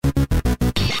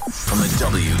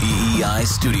WEEI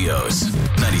Studios.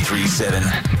 93.7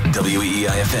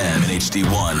 WEEI-FM and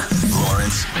HD1.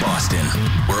 Lawrence, Boston.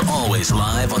 We're always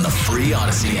live on the free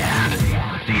Odyssey app.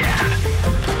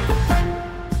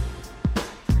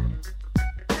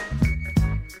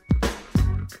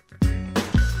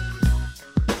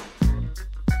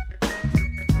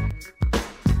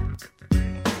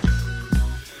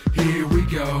 Here we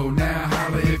go, now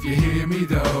holla if you hear me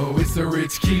though. It's the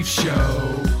Rich Keefe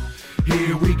Show.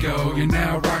 Here we go, you're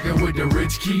now rocking with the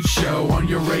Rich Keefe Show on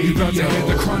your radio. You about to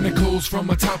hear the chronicles from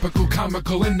a topical,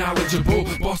 comical, and knowledgeable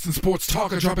Boston sports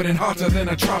talker, dropping it hotter than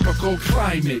a tropical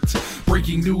climate.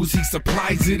 Breaking news, he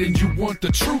supplies it, and you want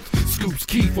the truth? Scoops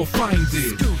Keefe will find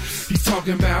it. He's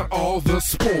talking about all the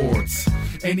sports,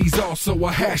 and he's also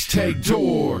a hashtag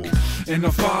dork, and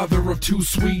the father of two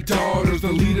sweet daughters,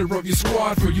 the leader of your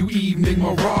squad for you evening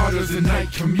marauders and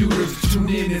night commuters. Tune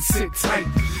in and sit tight,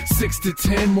 6 to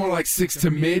 10, more like 6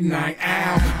 to midnight.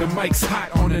 Ow, the mic's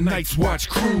hot on the Night's Watch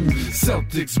crew.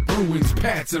 Celtics, Bruins,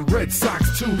 Pats, and Red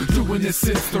Sox too. Doing this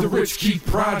since the Rich Keefe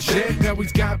Project. Now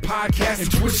he's got podcasts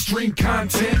and Twitch stream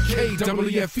content.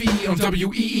 KWFE on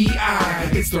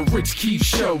WEEI. It's the Rich Keefe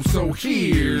Show, so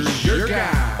here's your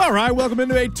guy. All right, welcome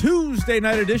into a Tuesday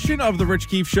night edition of the Rich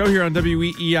Keefe Show here on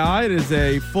WEEI. It is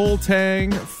a full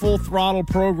tang, full throttle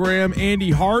program.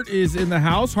 Andy Hart is in the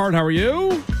house. Hart, how are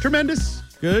you? Tremendous.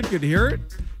 Good to hear it.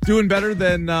 Doing better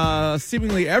than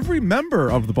seemingly every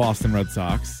member of the Boston Red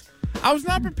Sox. I was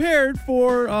not prepared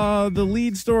for the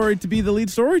lead story to be the lead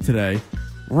story today.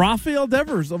 Rafael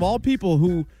Devers, of all people,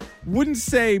 who wouldn't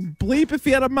say bleep if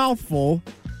he had a mouthful.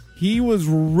 He was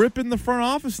ripping the front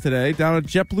office today down at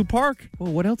JetBlue Park.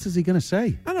 Well, what else is he going to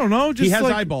say? I don't know. Just he has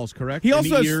like, eyeballs, correct? He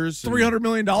also has ears $300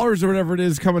 million or whatever it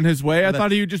is coming his way. I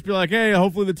thought he would just be like, hey,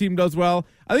 hopefully the team does well.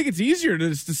 I think it's easier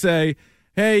just to say,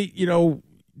 hey, you know,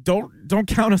 don't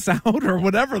count us out or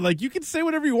whatever. Like, you can say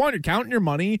whatever you want. You're counting your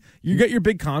money. You get your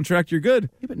big contract. You're good.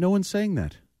 Yeah, but no one's saying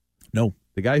that. No.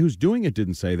 The guy who's doing it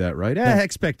didn't say that, right?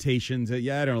 Expectations. I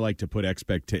don't like to put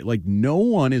expectations. Like, no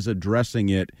one is addressing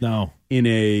it in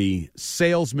a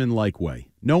salesman-like way.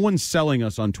 No one's selling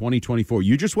us on 2024.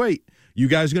 You just wait. You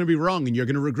guys are going to be wrong, and you're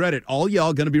going to regret it. All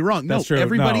y'all going to be wrong. That's true.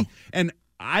 Everybody. No. And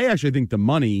I actually think the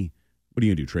money, what are you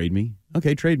going to do, trade me?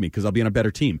 Okay, trade me, because I'll be on a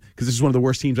better team, because this is one of the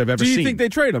worst teams I've ever seen. Do you think they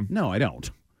trade him? No, I don't.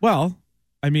 Well,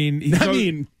 I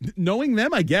mean, knowing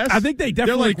them, I guess. I think they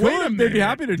definitely could. They'd be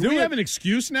happy to do it. Do we have an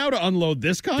excuse now to unload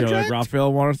this contract? Like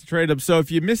Rafael wanted us to trade him. So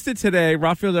if you missed it today,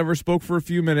 Rafael Devers spoke for a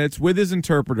few minutes with his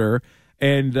interpreter,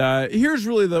 and here's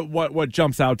really what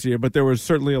jumps out to you, but there was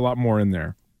certainly a lot more in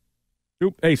there.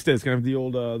 Oop, hey, Stiz, can I have the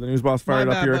old the news boss fired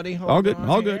up here? Buddy. All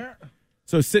good.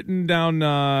 So sitting down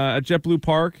at JetBlue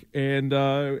Park and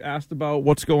asked about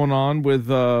what's going on with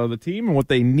the team and what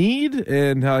they need,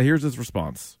 and here's his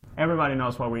response. Everybody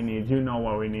knows what we need. You know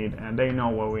what we need, and they know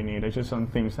what we need. It's just some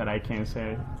things that I can't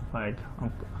say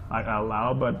out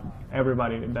loud, but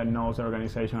everybody that knows the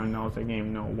organization and knows the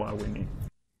game know what we need.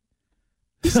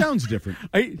 He sounds different.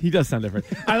 He does sound different.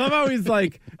 I love how he's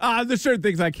like, there's certain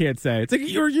things I can't say. It's like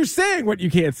you're saying what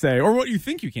you can't say or what you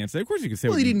think you can't say. Of course you can say.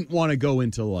 Well, he didn't want to go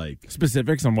into like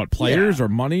specifics on what players or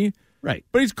money. Right.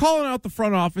 But he's calling out the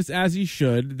front office as he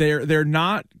should. They're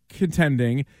not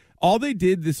contending. All they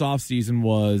did this offseason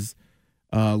was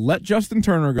let Justin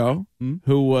Turner go,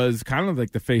 who was kind of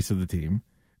like the face of the team.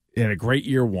 He had a great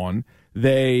year one.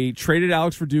 They traded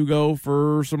Alex Verdugo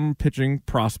for some pitching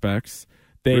prospects.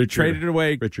 They traded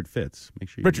away Richard Fitz. Make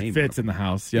sure Richard Fitz in the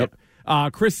house. Yep.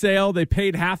 Chris Sale, they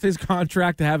paid half his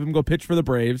contract to have him go pitch for the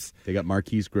Braves. They got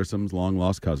Marquise Grissom's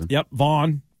long-lost cousin. Yep.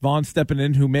 Vaughn stepping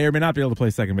in, who may or may not be able to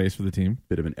play second base for the team.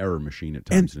 Bit of an error machine at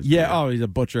times. He's a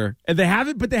butcher. And they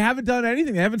haven't done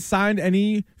anything. They haven't signed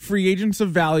any free agents of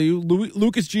value.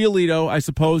 Lucas Giolito, I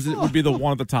suppose, it would be the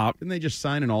one at the top. Didn't they just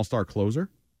sign an all-star closer?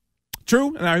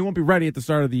 True, and he won't be ready at the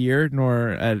start of the year, nor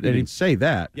at any. You didn't say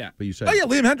that. Yeah, but you said. Oh yeah,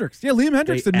 Liam Hendricks. Yeah, Liam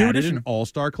Hendricks, the new addition. An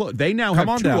all-star closer. They now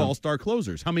have two all-star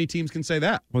closers. How many teams can say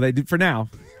that? Well, they do for now.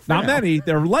 Not many.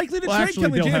 They're likely to trade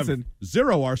Kenley Jansen. Have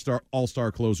zero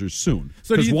all-star closers soon.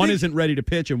 So because one isn't ready to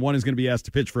pitch, and one is going to be asked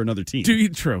to pitch for another team.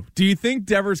 True. Do you think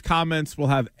Devers' comments will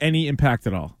have any impact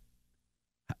at all?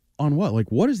 On what?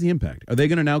 Like, what is the impact? Are they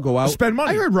going to now go out? Spend money.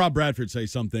 I heard Rob Bradford say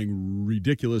something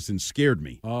ridiculous and scared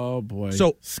me. Oh, boy.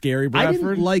 So scary Bradford? I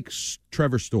didn't like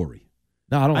Trevor's story.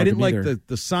 No, I didn't like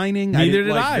the signing. Neither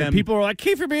did I. People were like,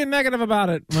 keep for being negative about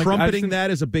it. Trumpeting that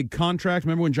as a big contract.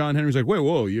 Remember when John Henry was like,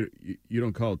 whoa, you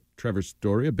don't call Trevor's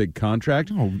story a big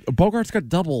contract? Oh, Bogart's got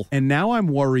double. And now I'm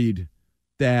worried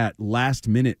that last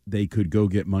minute they could go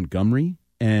get Montgomery.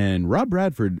 And Rob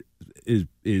Bradford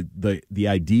the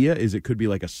idea is it could be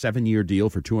like a 7-year deal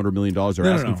for $200 million they're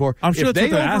asking for. I'm sure if that's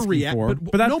they what they're asking for.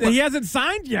 But he hasn't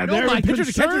signed yet. No, my pitcher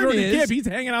to catcher concern is he's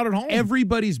hanging out at home.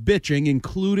 Everybody's bitching,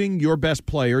 including your best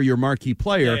player, your marquee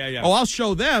player. Yeah. Oh, I'll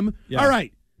show them. Yeah. All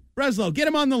right, Breslow, get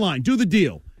him on the line. Do the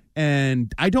deal.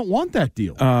 And I don't want that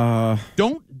deal.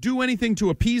 Don't do anything to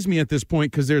appease me at this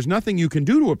point because there's nothing you can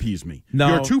do to appease me. No.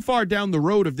 You're too far down the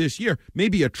road of this year.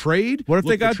 Maybe a trade. What if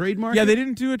they got trade market? Yeah, they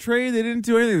didn't do a trade. They didn't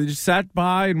do anything. They just sat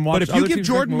by and watched. But if you give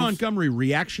Jordan Montgomery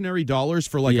reactionary dollars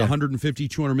for like $150,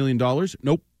 $200 million,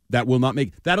 nope,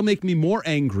 that'll make me more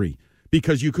angry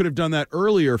because you could have done that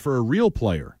earlier for a real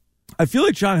player. I feel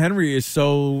like John Henry is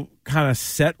so kind of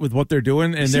set with what they're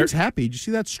doing, and they're happy. Did you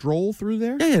see that stroll through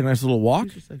there? Yeah, nice little walk.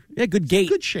 Yeah, good gait,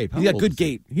 good shape. He's got good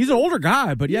gait. He's an older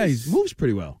guy, but he moves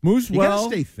pretty well. You gotta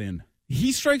stay thin.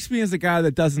 He strikes me as a guy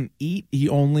that doesn't eat. He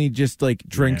only just like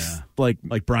drinks like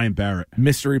Brian Barrett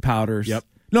mystery powders. Yep.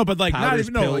 No, but like powders,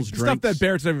 not even pills, stuff that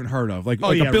Barrett's never even heard of. Like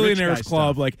a billionaires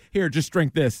club. Like here, just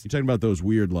drink this. You talking about those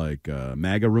weird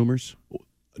MAGA rumors?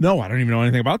 No, I don't even know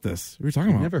anything about this. What are you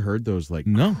talking about? Never heard those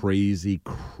crazy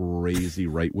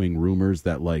right-wing rumors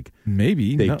that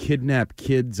maybe they kidnap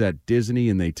kids at Disney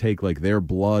and they take their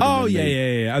blood. Oh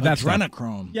yeah. That's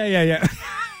adrenochrome. Yeah.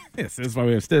 Yes, that's why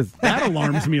we have Stiz. That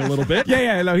alarms me a little bit.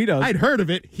 Yeah, no, he does. I'd heard of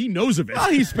it. He knows of it. Well,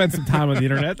 he spent some time on the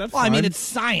internet. That's fine. I mean, it's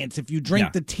science. If you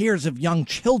drink the tears of young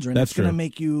children, it's going to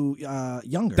make you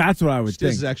younger. That's what I would think.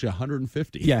 This is actually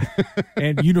 150. Yeah,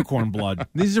 and unicorn blood.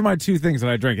 These are my two things that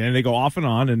I drink, and they go off and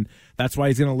on, and that's why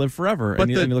he's going to live forever. But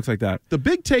and he looks like that. The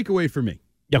big takeaway for me,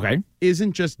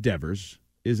 isn't just Devers,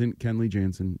 isn't Kenley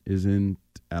Jansen, isn't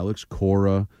Alex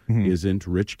Cora, isn't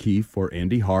Rich Keefe or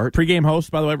Andy Hart. Pre-game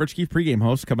host, by the way, Rich Keefe, pre-game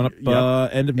host coming up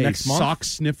end of next month. Sock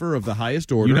sniffer of the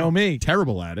highest order. You know me.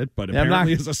 Terrible at it, but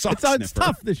apparently is a sock sniffer. It's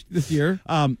tough this year.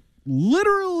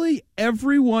 Literally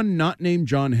everyone not named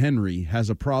John Henry has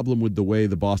a problem with the way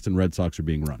the Boston Red Sox are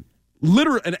being run.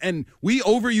 Literally, and we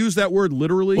overuse that word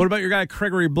literally. What about your guy,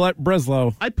 Gregory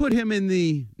Breslow? I put him in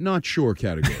the not sure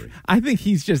category. I think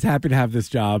he's just happy to have this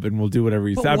job and will do whatever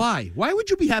he says. Why? Why would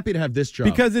you be happy to have this job?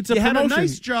 Because it's a promotion. You had a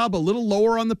nice job, a little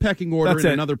lower on the pecking order in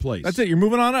another place. That's it. You're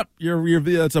moving on up.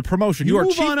 It's a promotion. You are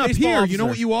move chief on up baseball here. officer. You know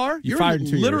what you are? You're fired in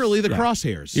 2 years. Literally the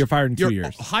crosshairs. You're fired in 2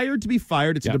 years. Hired to be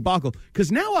fired. It's a debacle.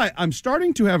 Because now I'm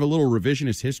starting to have a little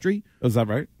revisionist history. Is that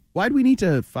right? Why do we need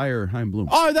to fire Chaim Bloom?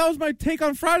 Oh, that was my take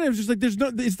on Friday. I was just like,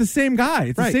 it's the same guy.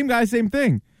 It's the same guy, same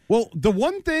thing. Well, the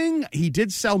one thing he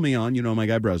did sell me on, my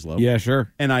guy Breslow. Yeah,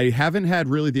 sure. And I haven't had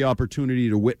really the opportunity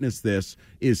to witness this,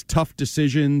 is tough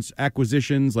decisions,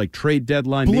 acquisitions, like trade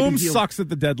deadline. Bloom sucks at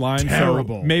the deadline.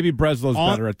 Terrible. So maybe Breslow's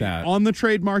better at that. On the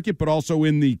trade market, but also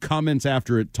in the comments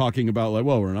after it, talking about,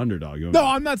 we're an underdog. No,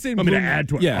 I'm not saying I'm going to add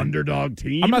to an underdog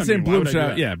team. I'm not saying Bloom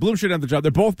should Bloom should have the job.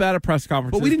 They're both bad at press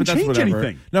conferences. But we didn't change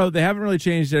anything. No, they haven't really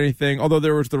changed anything, although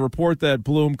there was the report that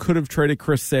Bloom could have traded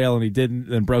Chris Sale, and he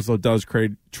didn't, and Breslow does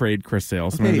trade Chris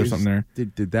Sale. So maybe there's something there.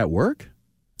 Did that work?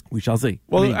 We shall see.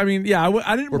 Well, I didn't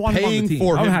want him on the team.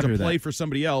 We're paying for him to play for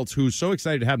somebody else who's so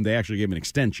excited to have him, they actually gave him an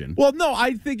extension. Well, no,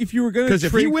 I think if you were going to trade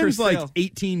because if he wins Chris Sale,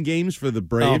 18 games for the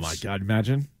Braves, oh my God,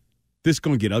 imagine. This is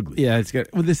going to get ugly. Yeah, it's good.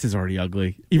 Well, this is already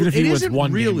ugly. Even if he wins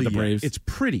one game with the Braves. It's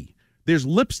pretty. There's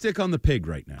lipstick on the pig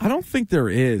right now. I don't think there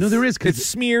is. No, there is. It's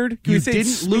smeared. You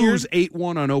didn't lose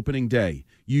 8-1 on opening day.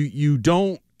 You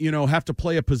don't have to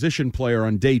play a position player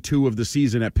on day 2 of the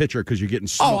season at pitcher because you're getting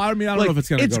smoked. Oh, I mean, I don't know if it's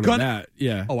going to go to that.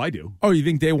 Yeah. Oh, I do. Oh, you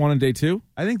think day 1 and day 2?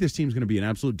 I think this team's going to be an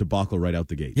absolute debacle right out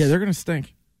the gates. Yeah, they're going to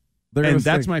stink.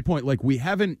 That's my point. We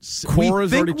haven't.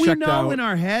 Cora's already checked know out in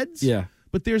our heads. Yeah,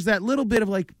 but there's that little bit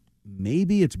of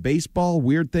maybe it's baseball.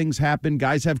 Weird things happen.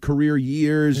 Guys have career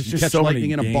years. There's you just catch so lightning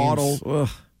many in a games. bottle.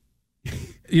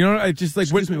 I just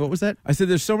Excuse me, what was that? I said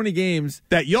there's so many games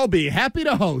that you'll be happy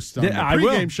to host on the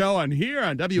pregame show on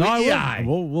WEEI.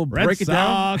 We'll Red break it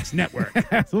down. Sox Network.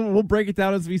 We'll break it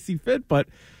down as we see fit, but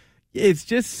it's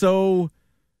just so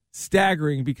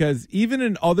staggering because even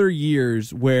in other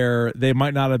years where they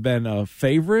might not have been a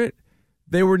favorite,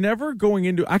 they were never going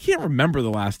into. I can't remember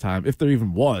the last time, if there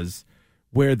even was,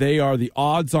 where they are the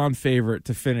odds-on favorite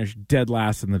to finish dead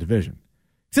last in the division.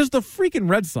 It's just the freaking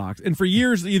Red Sox. And for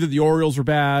years, either the Orioles were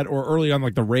bad or early on,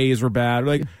 the Rays were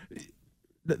bad.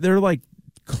 They're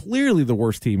clearly the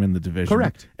worst team in the division.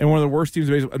 Correct. And one of the worst teams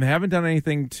in baseball. And they haven't done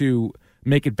anything to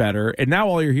make it better. And now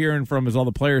all you're hearing from is all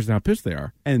the players and how pissed they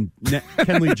are. And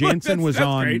Kenley Jansen was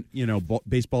on, great.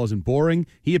 Baseball isn't boring.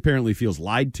 He apparently feels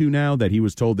lied to now that he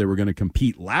was told they were going to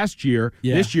compete last year.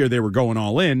 Yeah. This year they were going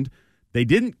all in. They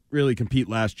didn't really compete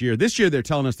last year. This year they're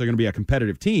telling us they're going to be a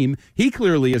competitive team. He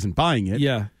clearly isn't buying it.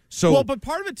 Yeah. So, but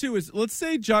part of it too is, let's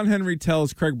say John Henry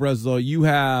tells Craig Breslow, you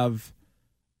have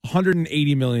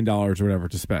 $180 million or whatever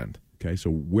to spend. Okay,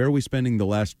 so where are we spending the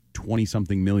last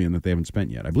 20-something million that they haven't spent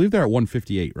yet? I believe they're at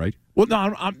 158, right? Well,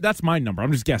 no, that's my number.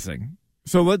 I'm just guessing.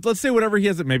 So let's say whatever he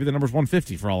has it. Maybe the number's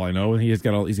 150 for all I know, and he's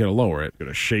got to lower it. Going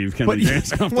to shave Kenley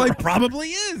Jansen. Well, he probably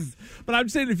is. But I'm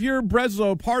saying if you're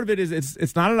Breslow, part of it is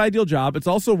it's not an ideal job. It's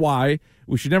also why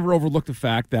we should never overlook the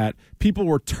fact that people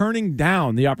were turning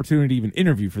down the opportunity to even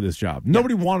interview for this job.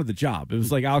 Nobody wanted the job. It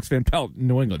was like Alex Van Pelt in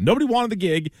New England. Nobody wanted the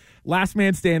gig. Last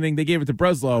man standing. They gave it to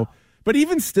Breslow. But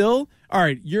even still, all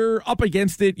right, you're up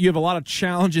against it. You have a lot of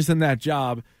challenges in that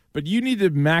job. But you need to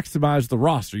maximize the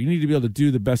roster. You need to be able to do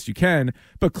the best you can.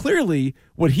 But clearly,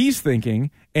 what he's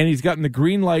thinking, and he's gotten the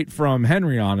green light from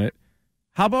Henry on it,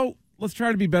 how about let's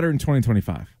try to be better in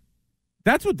 2025?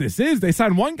 That's what this is. They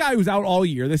signed one guy who's out all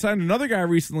year. They signed another guy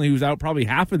recently who's out probably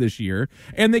half of this year.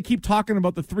 And they keep talking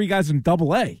about the 3 guys in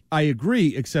Double-A. I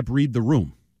agree, except read the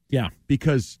room. Yeah.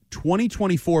 Because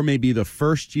 2024 may be the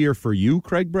first year for you,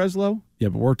 Craig Breslow. Yeah,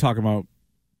 but we're talking about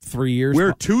 3 years.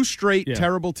 We're 2 straight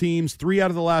terrible teams, 3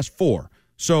 out of the last 4.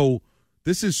 So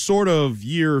this is sort of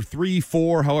year 3,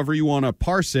 4, however you want to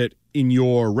parse it, in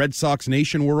your Red Sox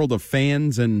Nation world of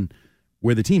fans and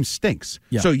where the team stinks.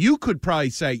 Yeah. So you could probably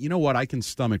say, you know what, I can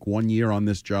stomach 1 year on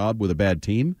this job with a bad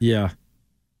team. Yeah.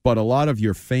 But a lot of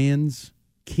your fans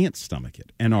can't stomach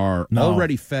it and are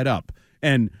already fed up.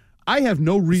 And I have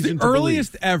no reason to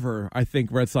earliest believe. ever, I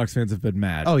think, Red Sox fans have been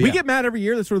mad. Oh, yeah. We get mad every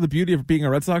year. That's sort of the beauty of being a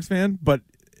Red Sox fan. But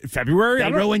February,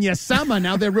 they ruin your summer.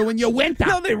 Now they ruin your winter.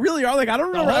 No, they really are. Like, I don't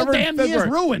remember the whole ever damn year's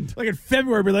ruined. Like in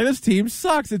February, be like, this team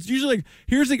sucks. It's usually like,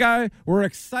 here's a guy we're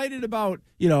excited about,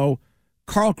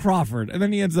 Carl Crawford, and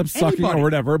then he ends up sucking or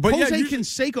whatever. But Jose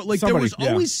Canseco, like there was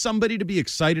always somebody to be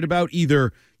excited about,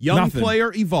 either young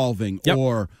player evolving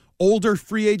or older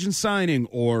free agent signing,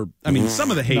 or some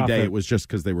of the heyday it was just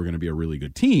because they were going to be a really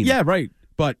good team. Yeah, right.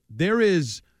 But there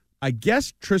is, I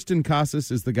guess, Tristan Casas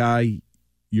is the guy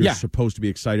you're supposed to be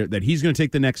excited that he's going to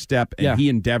take the next step, and he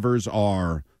and Devers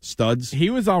are studs. He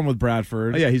was on with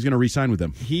Bradford. Oh, yeah, he's going to re-sign with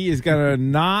them. He is going to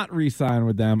not re-sign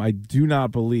with them. I do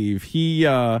not believe.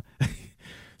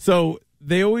 So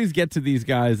they always get to these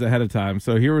guys ahead of time.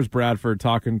 So here was Bradford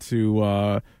talking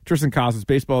to Tristan Casas,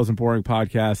 Baseball Isn't Boring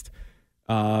podcast.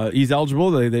 He's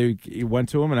eligible. They went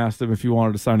to him and asked him if he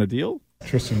wanted to sign a deal.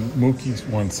 Tristan, Mookie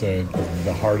once said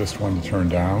the hardest one to turn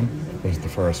down was the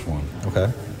first one.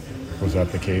 Okay. Was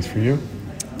that the case for you?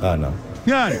 No.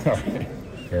 Yeah. All right.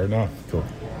 Fair enough. Cool.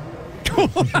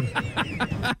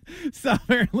 So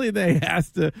apparently they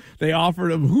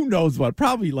offered him who knows what,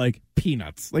 probably like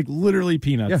peanuts, like literally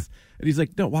peanuts. Yeah. And he's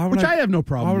like, no, why would I have no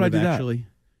problem with do actually.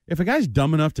 That? If a guy's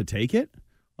dumb enough to take it,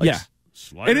 it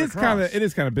is kind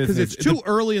of business because it's too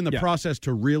early in the process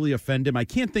to really offend him. I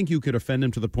can't think you could offend him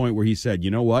to the point where he said,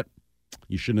 you know what,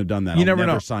 you shouldn't have done that. I'll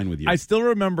never sign with you. I still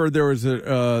remember there was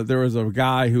a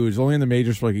guy who was only in the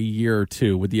majors for like a year or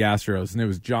two with the Astros, and it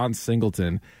was John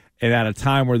Singleton. And at a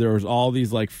time where there was all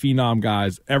these like phenom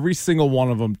guys, every single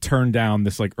one of them turned down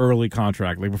this like early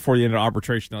contract, like before the end of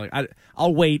arbitration. They're like,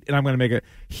 I'll wait, and I'm going to make it.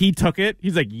 He took it.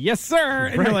 He's like, yes, sir.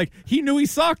 And you're like, he knew he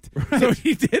sucked, so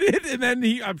he did it. And then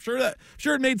I'm sure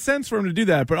it made sense for him to do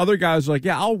that. But other guys are like,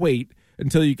 yeah, I'll wait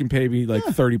until you can pay me like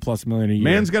 $30+ million a year.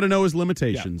 Man's got to know his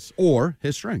limitations or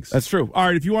his strengths. That's true. All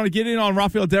right, if you want to get in on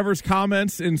Rafael Devers'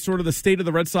 comments and sort of the state of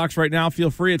the Red Sox right now,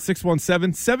 feel free at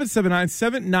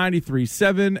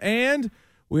 617-779-7937. And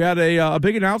we had a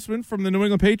big announcement from the New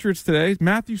England Patriots today.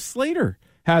 Matthew Slater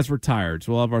has retired.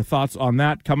 So we'll have our thoughts on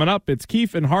that coming up. It's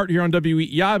Keefe and Hart here on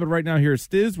WEEI, but right now here's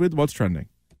Stiz with What's Trending.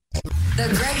 The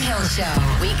Greg Hill Show,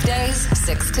 weekdays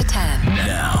 6 to 10.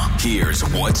 Now, here's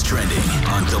What's Trending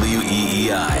on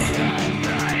WEEI.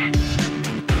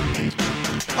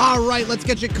 All right, let's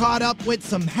get you caught up with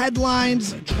some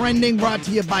headlines. Trending brought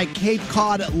to you by Cape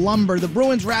Cod Lumber. The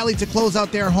Bruins rallied to close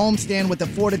out their homestand with a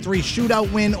 4-3 shootout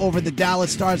win over the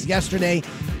Dallas Stars yesterday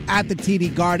at the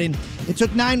TD Garden. It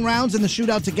took 9 rounds in the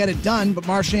shootout to get it done, but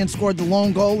Marchand scored the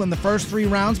lone goal in the first 3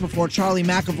 rounds before Charlie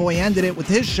McAvoy ended it with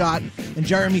his shot, and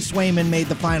Jeremy Swayman made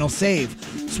the final save.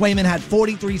 Swayman had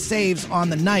 43 saves on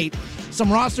the night.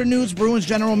 Some roster news: Bruins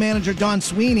general manager Don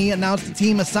Sweeney announced the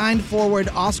team assigned forward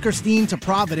Oscar Steen to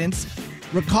Providence,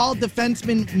 recalled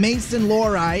defenseman Mason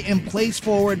Lohrei, and placed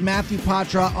forward Matthew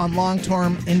Patra on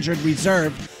long-term injured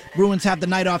reserve. Bruins have the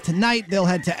night off tonight. They'll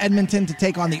head to Edmonton to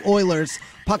take on the Oilers.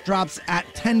 Puck drops at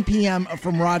 10 p.m.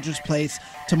 from Rogers Place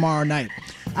tomorrow night.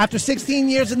 After 16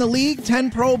 years in the league,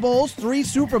 10 Pro Bowls, 3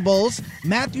 Super Bowls,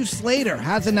 Matthew Slater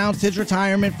has announced his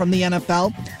retirement from the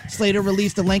NFL. Slater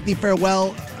released a lengthy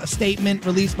farewell statement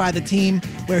released by the team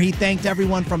where he thanked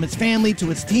everyone from his family to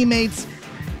his teammates.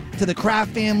 to the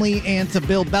Kraft family and to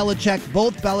Bill Belichick.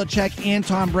 Both Belichick and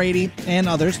Tom Brady and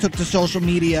others took to social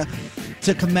media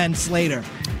to commend Slater.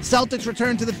 Celtics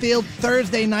return to the field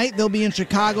Thursday night. They'll be in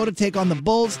Chicago to take on the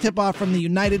Bulls. Tip-off from the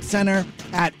United Center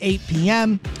at 8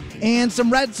 p.m. And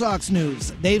some Red Sox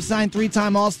news. They've signed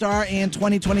three-time All-Star and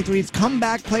 2023's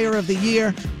Comeback Player of the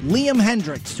Year, Liam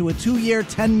Hendricks, to a 2-year,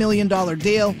 $10 million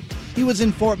deal. He was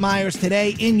in Fort Myers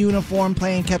today in uniform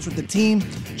playing catch with the team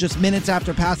just minutes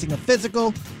after passing a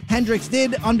physical. Hendricks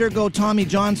did undergo Tommy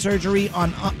John surgery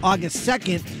on August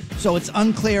 2nd, so it's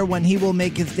unclear when he will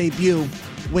make his debut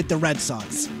with the Red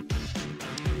Sox.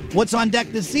 What's on deck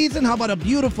this season? How about a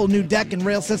beautiful new deck and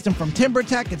rail system from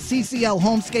TimberTech at CCL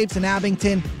Homescapes in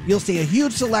Abington? You'll see a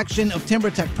huge selection of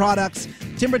TimberTech products.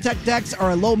 TimberTech decks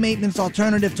are a low-maintenance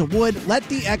alternative to wood. Let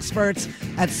the experts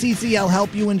at CCL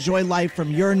help you enjoy life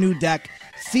from your new deck.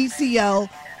 CCL...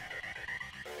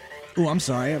 Oh, I'm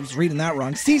sorry. I was reading that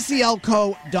wrong.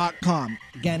 CCLco.com.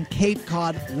 Again, Cape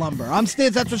Cod Lumber. I'm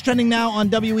Stiz. That's what's trending now on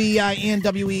WEEI and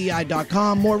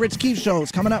WEEI.com. More Rich Keefe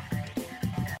shows coming up.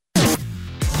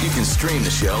 You can stream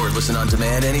the show or listen on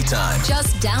demand anytime.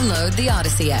 Just download the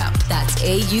Odyssey app. That's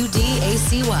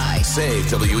AUDACY. Save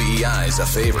WEEI as a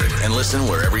favorite and listen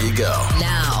wherever you go.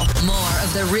 Now, more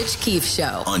of The Rich Keefe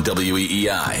Show on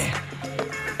WEEI.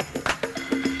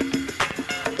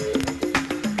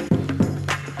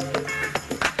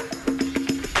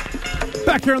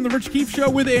 Back here on the Rich Keefe Show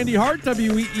with Andy Hart,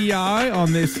 WEEI,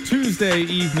 on this Tuesday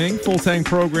evening. Full tank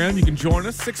program. You can join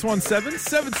us,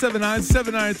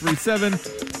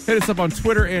 617-779-7937. Hit us up on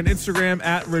Twitter and Instagram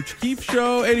at Rich Keefe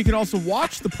Show. And you can also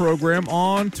watch the program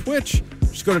on Twitch.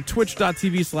 Just go to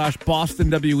twitch.tv/Boston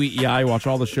WEEI. Watch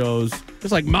all the shows.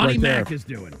 Just like Monty right Mac there. is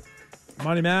doing.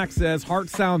 Monty Mac says, Hart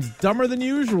sounds dumber than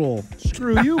usual.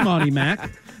 Screw you, Monty Mac.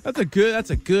 That's a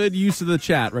good use of the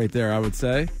chat right there, I would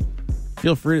say.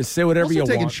 Feel free to say whatever you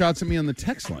want. Taking shots at me on the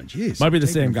text line. Jeez. Might be the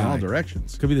same guy. All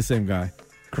directions. Could be the same guy.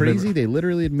 Crazy, they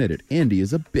literally admitted Andy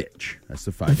is a bitch. That's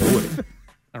the 508.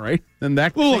 All right. Then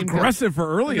that a little aggressive for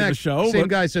early in the show. Same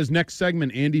guy says next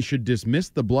segment, Andy should dismiss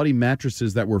the bloody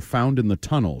mattresses that were found in the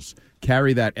tunnels.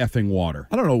 Carry that effing water.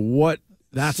 I don't know what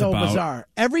that's so about. Bizarre.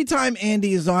 Every time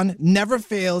Andy is on, never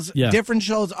fails. Yeah. Different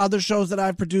shows, other shows that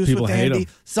I've produced People with hate Andy. him.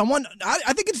 Someone,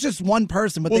 I think it's just one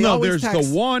person, but well, they no, always there's text.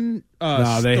 the one.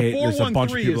 There's a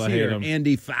bunch of people that hate him.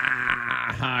 Andy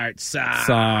Heart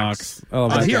sucks.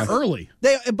 Here early.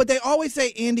 But they always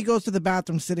say Andy goes to the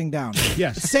bathroom sitting down.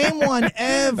 Yes, same one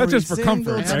every. That's just for single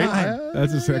comfort, time. right?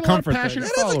 That's just a comfort thing.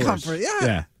 It is a comfort.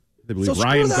 Yeah. I believe So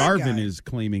Ryan screw that Garvin guy. is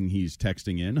claiming he's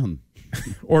texting in.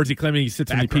 Or is he claiming he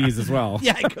sits when he pees as well?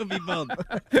 Yeah, it could be both.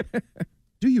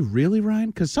 Do you really, Ryan?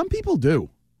 Because some people do.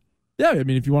 Yeah, I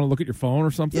mean, if you want to look at your phone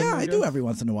or something. Yeah, I do every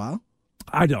once in a while.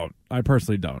 I don't. I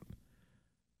personally don't.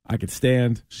 I could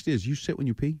stand. Stiz, you sit when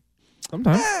you pee?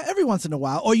 Sometimes. Yeah, every once in a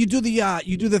while. Or you do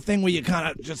the thing where you kind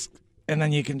of just, and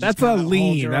then you can just. That's a kinda hold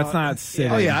lean. your That's own- not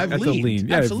sitting. Oh, yeah, I've That's leaned. a lean.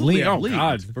 Yeah, Absolutely, lean. I've Oh, leaned.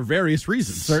 God. For various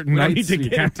reasons. Certain we don't nights need to you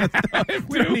get can't. into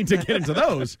we don't need to get into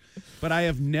those. But I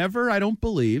have never, I don't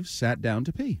believe, sat down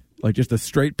to pee. Like just a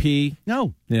straight pee.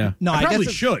 No. Yeah. No, I probably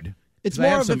guess should. It's 'cause I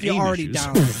more have of some if you're aim already issues.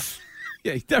 down.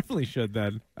 Yeah, you definitely should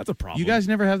then. That's a problem. You guys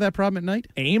never have that problem at night?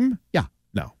 aim? Yeah.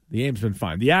 No. The aim's been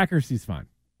fine. The accuracy's fine.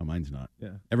 Oh, mine's not. Yeah.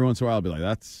 Every once in a while, I'll be like,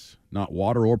 that's not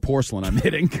water or porcelain I'm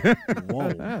hitting.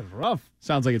 Whoa. That's rough.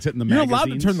 Sounds like it's hitting the You're magazines.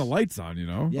 allowed to turn the lights on, you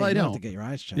know? Yeah, Well, I you don't. have to get your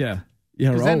eyes checked. Yeah.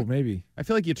 Yeah, 'Cause oh, then- maybe. I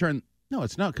feel like you turn. No,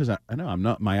 it's not because I know I'm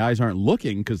not. My eyes aren't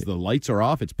looking because the lights are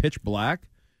off. It's pitch black.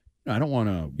 I don't want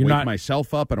to wake not-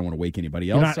 myself up. I don't want to wake anybody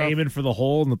You're else not up. aiming for the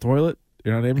hole in the toilet?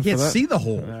 You're not aiming I can't for that? see the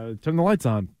hole. Turn the lights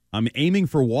on. I'm aiming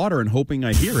for water and hoping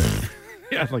I hear it.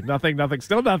 Yeah, it's like nothing,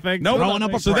 still nothing. No, Throwing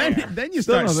up a so prayer. then you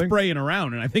Still start nothing. spraying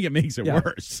around, and I think it makes it Yeah.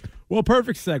 worse. Well,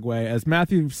 perfect segue as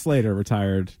Matthew Slater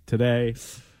retired today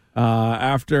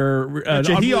after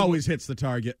He always hits the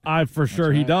target. For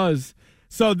sure he does.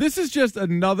 So this is just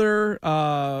another.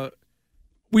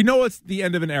 We know it's the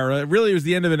end of an era. Really, it was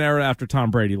the end of an era after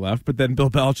Tom Brady left. But then Bill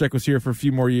Belichick was here for a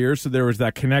few more years, so there was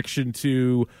that connection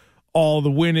to all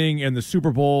the winning and the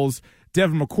Super Bowls.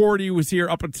 Devin McCourty was here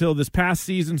up until this past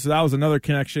season, so that was another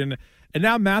connection. And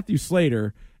now Matthew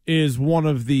Slater is one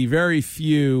of the very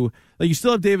few. Like, you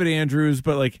still have David Andrews,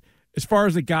 but like as far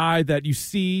as a guy that you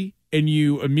see and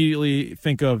you immediately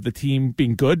think of the team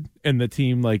being good and the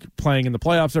team like playing in the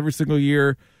playoffs every single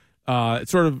year, it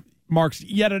sort of marks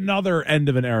yet another end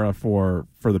of an era for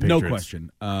the Patriots. No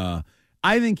question.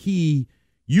 I think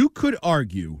you could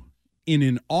argue in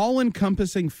an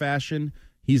all-encompassing fashion,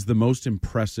 he's the most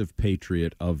impressive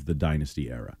Patriot of the dynasty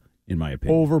era, in my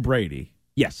opinion. Over Brady.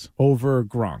 Yes. Over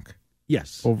Gronk.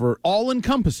 Yes. Over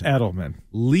all-encompassing. Edelman.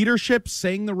 Leadership,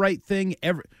 saying the right thing.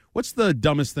 What's the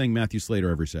dumbest thing Matthew Slater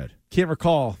ever said? Can't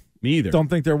recall. Me either. Don't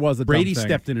think there was a Brady dumb thing.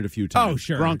 stepped in it a few times. Oh,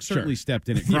 sure. Gronk certainly stepped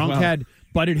in it. Gronk Well. had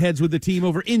butted heads with the team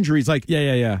over injuries. Like,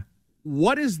 Yeah.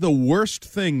 what is the worst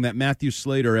thing that Matthew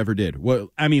Slater ever did?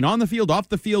 Well, I mean, on the field, off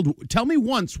the field. Tell me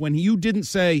once when you didn't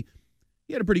say,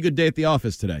 he had a pretty good day at the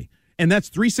office today. And that's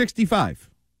 365.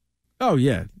 Oh,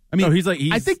 yeah. I mean,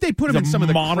 I think they put him in some of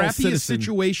the crappiest citizen.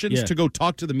 situations to go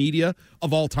talk to the media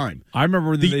of all time. I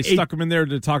remember they stuck him in there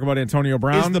to talk about Antonio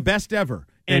Brown. Is the best ever.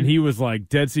 And he was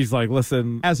like, he's like,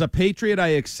 listen. As a Patriot, I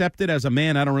accept it. As a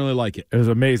man, I don't really like it. It was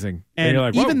amazing. And you're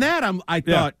like, even that, I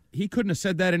thought he couldn't have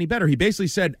said that any better. He basically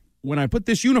said, when I put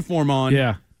this uniform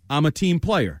on, I'm a team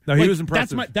player. No, he was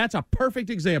impressive. That's a perfect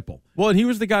example. Well, and he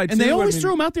was the guy, too. And they always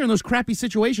threw him out there in those crappy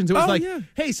situations. It was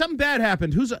hey, something bad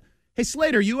happened. Hey,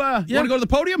 Slater, you want to go to the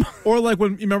podium? Or like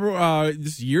when, you remember,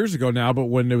 this is years ago now, but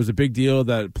when it was a big deal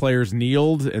that players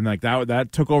kneeled and like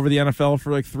that took over the NFL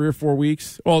for like 3 or 4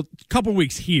 weeks. Well, a couple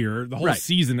weeks here, the whole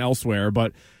season elsewhere,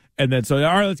 but and then so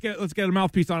all right, let's get a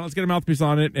mouthpiece on it. Let's get a mouthpiece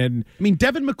on it. And I mean,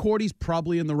 Devin McCourty's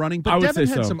probably in the running, but Devin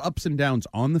had some ups and downs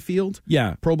on the field.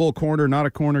 Yeah, Pro Bowl corner, not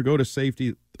a corner, go to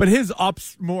safety. But his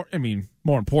ups more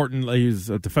important.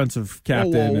 He's a defensive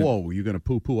captain. Whoa! You going to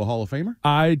poo-poo a Hall of Famer?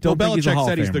 I don't think he's a Hall of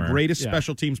Famer. Belichick said he's the greatest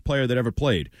special teams player that ever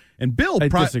played. And Bill, I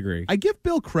disagree. I give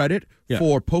Bill credit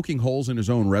for poking holes in his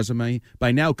own resume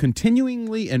by now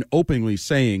continually and openly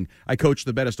saying, I coached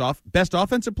the best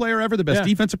offensive player ever, the best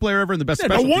defensive player ever, and the best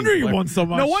special teams player. No wonder you won so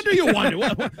much. No wonder you won.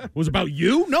 It was about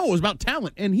you? No, it was about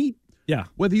talent. And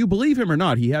whether you believe him or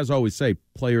not, he has always say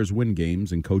players win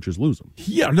games and coaches lose them.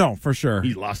 Yeah, no, for sure.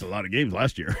 He lost a lot of games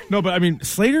last year. No, but I mean,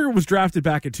 Slater was drafted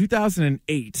back in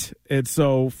 2008. And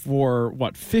so for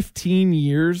 15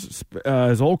 years,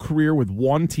 his whole career with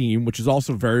one team, which is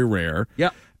also very rare.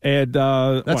 Yeah. And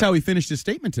that's how he finished his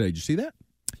statement today. Did you see that?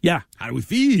 Yeah. How do we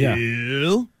feel?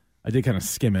 Yeah. I did kind of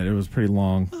skim it. It was pretty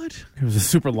long. What? It was a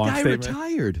super long statement.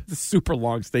 Retired. It's a super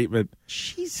long statement.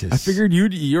 Jesus. I figured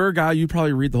you're a guy, you'd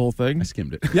probably read the whole thing. I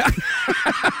skimmed it. Yeah.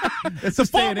 It's the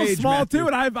font was small, Matthew. Too,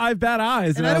 and I have bad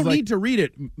eyes. And I don't need to read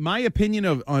it. My opinion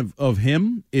of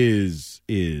him is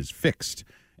fixed.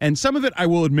 And some of it, I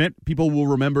will admit, people will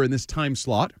remember in this time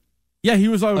slot. Yeah, he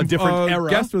was a different era.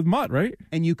 Guest with Mutt, right?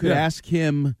 And you could ask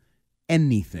him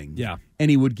anything. Yeah. And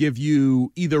he would give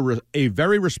you either a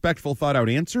very respectful, thought-out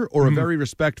answer or a very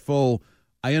respectful,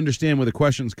 I understand where the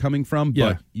question's coming from,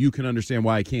 but you can understand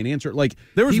why I can't answer it. Like,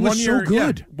 there was he one was year, so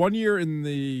good. One year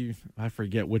in I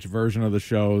forget which version of the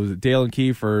show, was it Dale and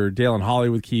Keefe or Dale and Holly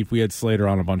with Keefe, we had Slater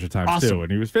on a bunch of times, too.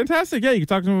 And he was fantastic. Yeah, you could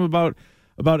talk to him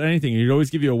about anything. He'd always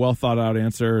give you a well-thought-out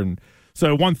answer. And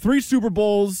so won 3 Super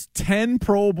Bowls, 10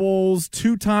 Pro Bowls,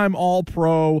 2-time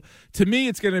All-Pro. To me,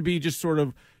 it's going to be just sort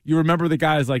of, you remember the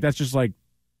guys like that's just like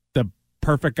the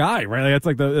perfect guy, right? Like that's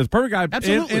like the perfect guy.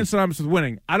 Absolutely. And synonymous with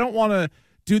winning. I don't want to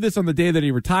do this on the day that he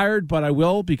retired, but I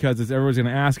will because everyone's going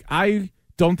to ask. I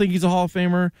don't think he's a Hall of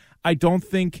Famer. I don't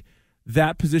think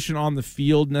that position on the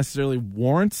field necessarily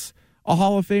warrants a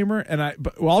Hall of Famer. And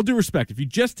with all due respect, if you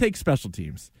just take special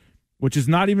teams, which is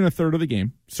not even a third of the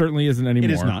game, certainly isn't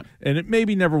anymore. It is not. And it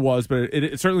maybe never was, but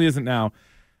it certainly isn't now.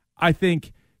 I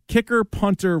think kicker,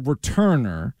 punter,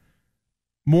 returner,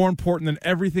 more important than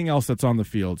everything else that's on the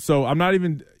field. So I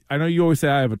know you always say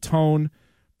I have a tone,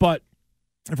 but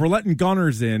if we're letting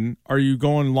gunners in, are you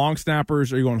going long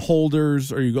snappers? Are you going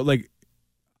holders? Are you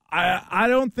I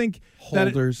don't think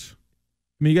holders.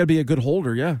 You got to be a good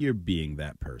holder, yeah. You're being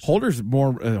that person. Holders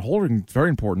more holding very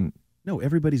important. No,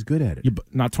 everybody's good at it.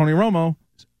 Not Tony Romo.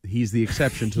 He's the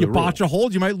exception to the rule. You botch a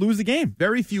hold, you might lose the game.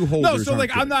 Very few holders. No, so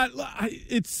I'm not.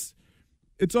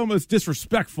 It's almost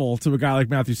disrespectful to a guy like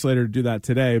Matthew Slater to do that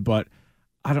today, but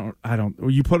I don't. Will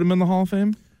you put him in the Hall of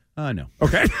Fame? No.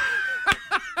 Okay.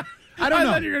 I don't know.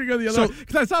 I thought you were going to go the other way.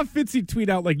 Because I saw Fitzy tweet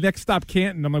out, like, next stop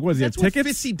Canton. I'm like, what, does he have tickets? That's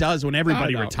what Fitzy does when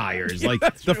everybody retires. Like,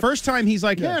 the first time he's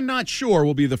like, I'm not sure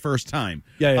will be the first time.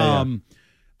 Yeah.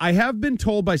 I have been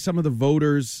told by some of the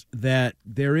voters that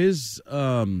there is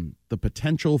the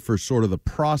potential for sort of the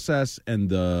process and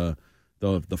the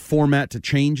format to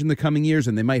change in the coming years,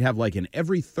 and they might have like in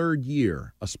every third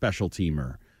year a special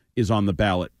teamer is on the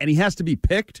ballot, and he has to be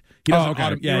picked. He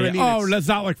doesn't you know what I mean? Oh, that's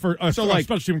not like for a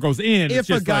special team goes in. If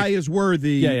a guy is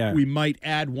worthy, we might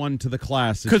add one to the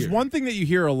class. Because one thing that you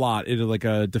hear a lot in like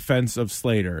a defense of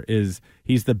Slater is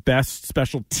he's the best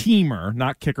special teamer,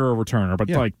 not kicker or returner, but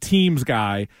like teams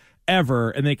guy ever,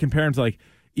 and they compare him to like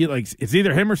it's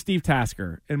either him or Steve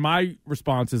Tasker. And my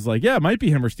response is like, yeah, it might be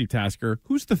him or Steve Tasker.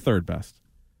 Who's the third best?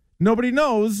 Nobody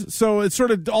knows, so it's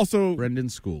sort of also Brendan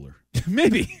Schooler.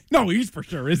 Maybe. No, he's for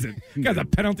sure isn't. The guy's a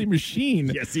penalty machine.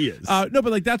 Yes, he is. No,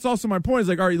 but like that's also my point. Is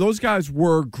like, all right, those guys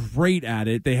were great at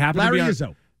it. They happen Larry to be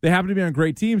Izzo. they happen to be on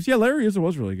great teams. Yeah, Larry Izzo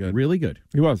was really good. Really good.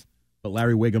 He was. But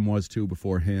Larry Wiggum was, too,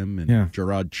 before him, and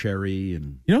Gerard Cherry.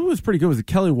 And you know who was pretty good was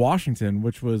Kelly Washington,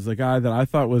 which was a guy that I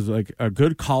thought was like a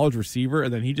good college receiver,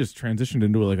 and then he just transitioned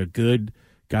into like a good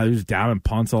guy who's down and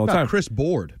punts all the time. Chris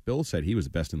Board. Bill said he was the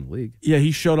best in the league. Yeah,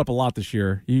 he showed up a lot this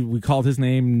year. We called his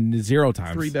name 0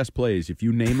 times. 3 best plays. If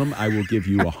you name them, I will give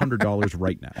you $100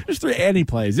 right now. Just 3 any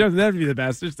plays. You know, that'd be the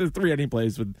best. Just 3 any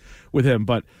plays with him.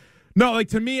 But no, like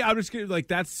to me, I'm just like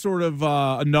that's sort of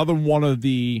another one of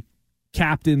the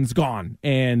captains gone,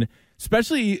 and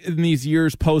especially in these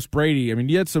years post Brady. I mean,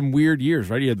 you had some weird years,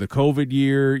 right? You had the COVID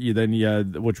year,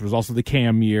 which was also the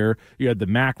Cam year. You had the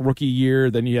Mac rookie year.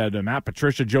 Then you had the Matt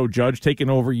Patricia, Joe Judge taking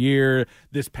over year.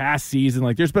 This past season,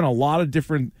 like there's been a lot of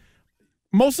different,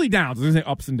 mostly downs. I was going to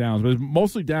say ups and downs, but it's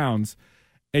mostly downs.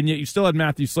 And yet you still had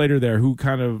Matthew Slater there, who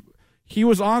he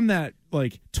was on that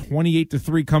like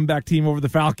 28-3 comeback team over the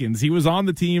Falcons. He was on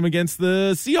the team against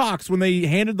the Seahawks when they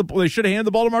should have handed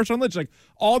the ball to Marshawn Lynch. Like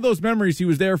all those memories he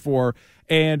was there for.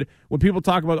 And when people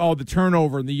talk about the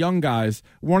turnover and the young guys,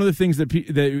 one of the things that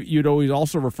you'd always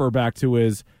also refer back to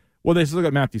is, well, they still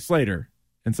got Matthew Slater,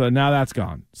 and so now that's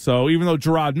gone. So even though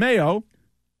Gerard Mayo,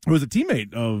 who was a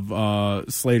teammate of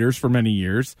Slater's for many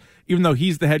years, even though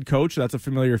he's the head coach, that's a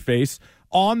familiar face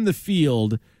on the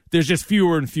field. There's just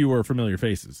fewer and fewer familiar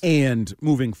faces. And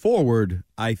moving forward,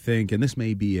 I think, and this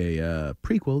may be a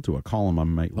prequel to a column I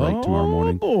might write tomorrow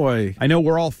morning. Oh, boy. I know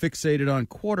we're all fixated on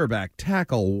quarterback,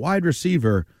 tackle, wide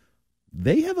receiver.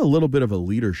 They have a little bit of a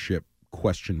leadership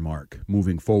question mark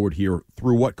moving forward here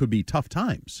through what could be tough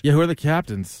times. Yeah, who are the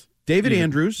captains? David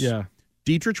Andrews. Yeah.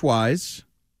 Dietrich Wise.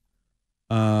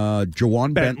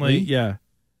 Jawan Bentley. Yeah.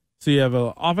 So you have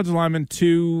an offensive lineman,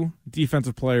 2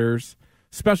 defensive players.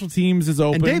 Special teams is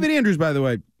open. And David Andrews, by the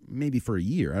way, maybe for a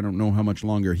year. I don't know how much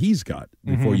longer he's got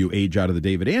before you age out of the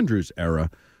David Andrews era.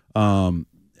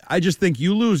 I just think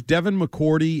you lose Devin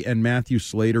McCourty and Matthew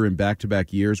Slater in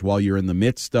back-to-back years while you're in the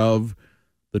midst of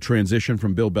the transition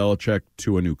from Bill Belichick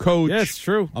to a new coach. Yeah, it's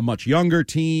true. A much younger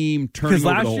team, turning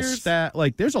over the whole stat.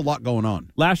 Like, there's a lot going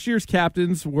on. Last year's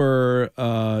captains were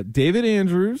David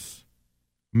Andrews,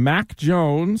 Mac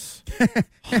Jones,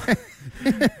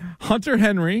 Hunter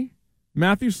Henry,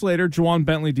 Matthew Slater, Jawan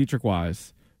Bentley, Dietrich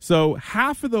Wise. So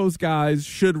half of those guys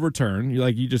should return.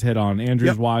 Like you just hit on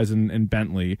Andrews, Wise, and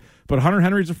Bentley. But Hunter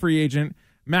Henry's a free agent.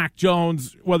 Mac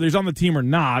Jones, whether he's on the team or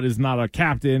not, is not a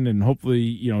captain, and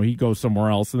hopefully he goes somewhere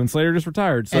else. And then Slater just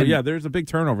retired. So, there's a big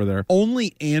turnover there.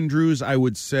 Only Andrews, I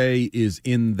would say, is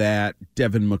in that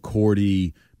Devin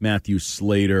McCourty, Matthew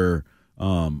Slater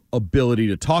ability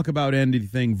to talk about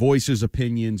anything, voice his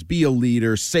opinions, be a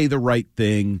leader, say the right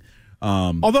thing.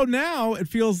 Although now it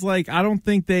feels like I don't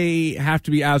think they have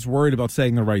to be as worried about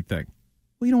saying the right thing.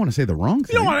 Well, you don't want to say the wrong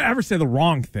thing. You don't want to ever say the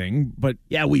wrong thing, but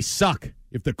yeah, we suck.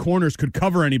 If the corners could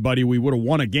cover anybody, we would have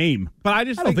won a game. But I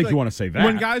don't think you want to say that.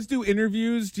 When guys do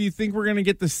interviews, do you think we're going to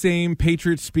get the same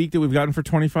Patriots speak that we've gotten for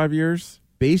 25 years?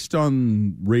 Based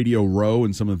on Radio Row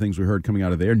and some of the things we heard coming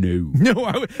out of there, no.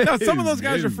 No, some of those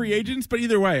guys are free agents, but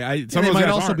either way, some of they those might guys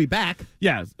also aren't. Be back.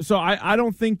 Yeah, so I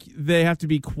don't think they have to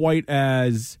be quite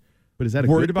as. But is that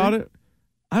worried about it?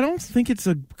 I don't think it's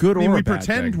a good or a we bad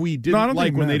pretend thing. We didn't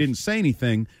like when they didn't say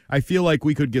anything. I feel like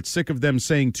we could get sick of them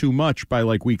saying too much by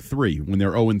like week 3 when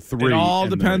they're 0-3. It all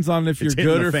depends on if you're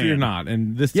good or if you're not.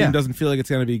 And this team doesn't feel like it's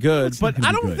going to be good. But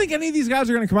I don't think any of these guys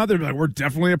are going to come out there and be like, we're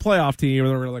definitely a playoff team, and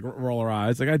they're going to like roll our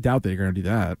eyes. Like I doubt they're going to do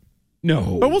that.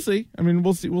 No. But we'll see. I mean,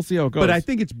 we'll see how it goes. But I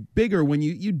think it's bigger when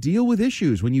you deal with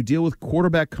issues, when you deal with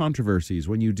quarterback controversies,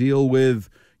 when you deal with,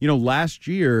 last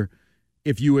year,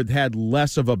 if you had had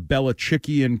less of a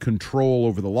Belichickian control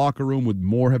over the locker room, would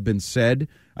more have been said?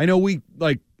 I know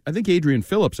I think Adrian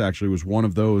Phillips actually was one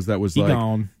of those that was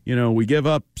we give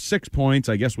up 6 points,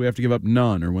 I guess we have to give up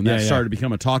none. Or when that started to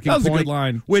become a talking point. That was a good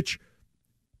line. Which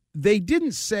they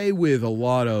didn't say with a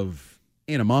lot of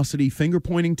animosity, finger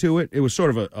pointing to it. It was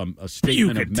sort of a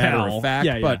statement of matter of fact.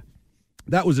 But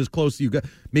that was as close as you got.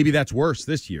 Maybe that's worse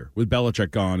this year with Belichick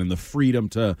gone and the freedom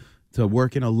to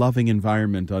work in a loving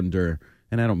environment under.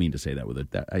 And I don't mean to say that with it.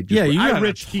 I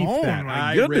Rich Keefe that.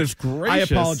 My goodness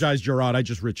gracious. I apologize, Gerard. I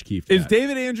just Rich Keefe that. Is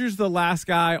David Andrews the last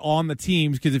guy on the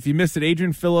teams? Because if you missed it,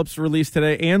 Adrian Phillips released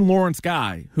today, and Lawrence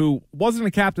Guy, who wasn't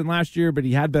a captain last year, but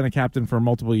he had been a captain for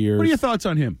multiple years. What are your thoughts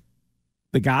on him?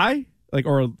 The guy?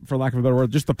 Or for lack of a better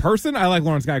word, just the person? I like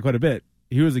Lawrence Guy quite a bit.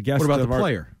 He was a guest. What about the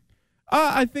player?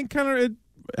 I think kind of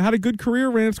had a good career,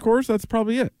 ran its course. That's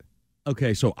probably it.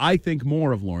 Okay, so I think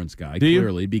more of Lawrence Guy,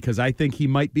 clearly, because I think he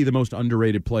might be the most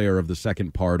underrated player of the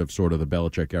second part of sort of the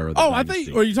Belichick era. I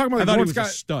think. Are you talking about? I thought Lawrence he was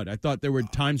a stud. I thought there were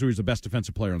times where he was the best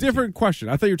defensive player on the team. Different question.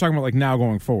 I thought you were talking about like now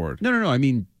going forward. No. I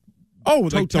mean, Oh,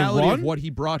 like totality the of what he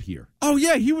brought here. Oh,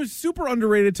 yeah, he was super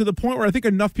underrated to the point where I think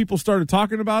enough people started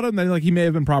talking about him that like he may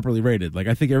have been properly rated. Like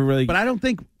I think everybody. But I don't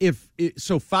think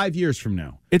 5 years from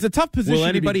now, it's a tough position. Will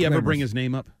anybody ever bring his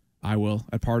name up? I will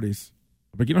at parties.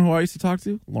 But you know who I used to talk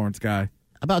to? Lawrence Guy.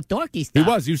 About dorky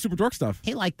stuff. He was super dork stuff.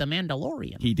 He liked The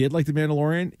Mandalorian. He did like The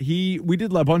Mandalorian. We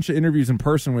did a bunch of interviews in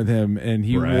person with him, and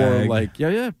he wore like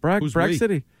Bragg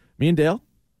City. Me and Dale.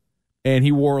 And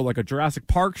he wore like a Jurassic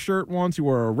Park shirt once. He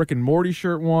wore a Rick and Morty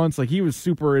shirt once. Like he was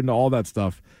super into all that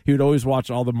stuff. He would always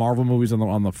watch all the Marvel movies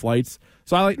on the flights.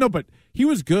 So but he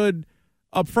was good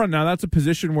up front. Now that's a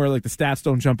position where like the stats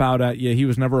don't jump out at you. He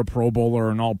was never a Pro Bowler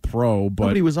or an All Pro,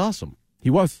 but he was awesome.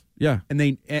 He was, yeah. And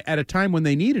they at a time when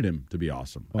they needed him to be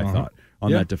awesome. I thought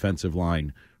on that defensive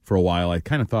line for a while. I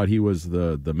kind of thought he was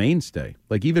the mainstay.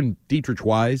 Like even Dietrich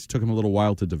Wise took him a little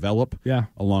while to develop.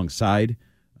 Alongside.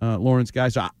 Lawrence Guy.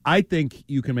 So I think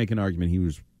you can make an argument he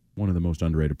was one of the most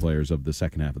underrated players of the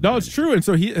second half of the No, it's true. And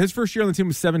so his first year on the team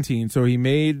was 17. So he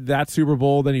made that Super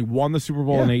Bowl. Then he won the Super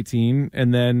Bowl in 18.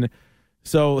 And then,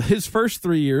 so his first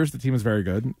 3 years, the team was very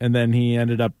good. And then he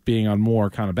ended up being on more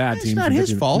kind of bad teams. It's not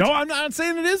his fault. No, I'm not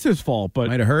saying it is his fault. But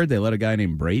might have heard they let a guy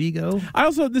named Brady go.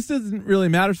 This doesn't really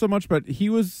matter so much, but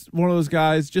he was one of those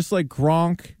guys, just like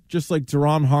Gronk, just like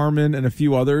Duron Harmon and a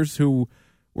few others who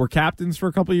were captains for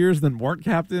a couple of years, then weren't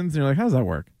captains, and you're like, how does that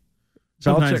work?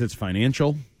 Sometimes it's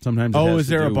financial. Sometimes is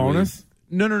there a bonus?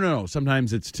 No.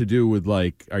 Sometimes it's to do with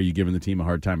like, are you giving the team a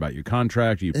hard time about your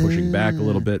contract? Are you pushing back a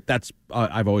little bit? That's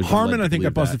I've always Harmon. I think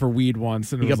got busted for weed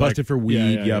once, and he got busted for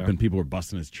weed. And people were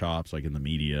busting his chops like in the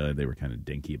media. They were kind of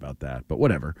dinky about that, but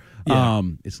whatever. Yeah.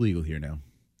 It's legal here now.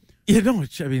 Yeah, no,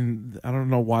 I mean, I don't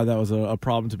know why that was a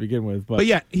problem to begin with. But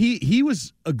yeah, he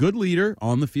was a good leader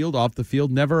on the field, off the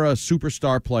field, never a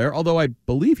superstar player, although I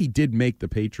believe he did make the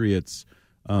Patriots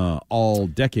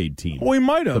all-decade team. Oh, he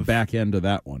might have. The back end of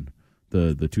that one,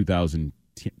 the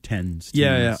 2010s.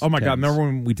 Yeah. Oh, my God. Remember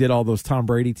when we did all those Tom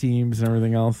Brady teams and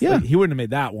everything else? Yeah. Like, he wouldn't have made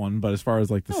that one, but as far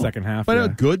as like the second half. But a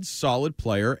good, solid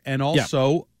player and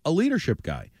also a leadership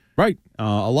guy. Right.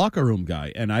 A locker room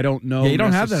guy. And I don't know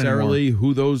necessarily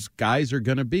who those guys are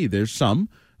going to be. There's some.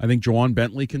 I think Jawan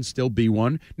Bentley can still be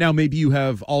one. Now, maybe you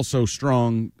have also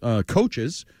strong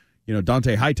coaches. You know,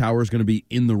 Dante Hightower is going to be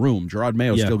in the room. Gerard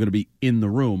Mayo is still going to be in the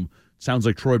room. Sounds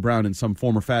like Troy Brown in some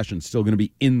form or fashion is still going to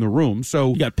be in the room.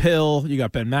 So you got Pill. You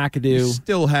got Ben McAdoo.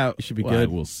 Still have. It should be good.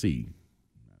 We'll see.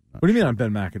 What do you mean on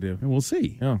Ben McAdoo? We'll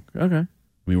see. Oh, okay.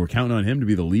 I mean, we're counting on him to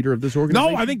be the leader of this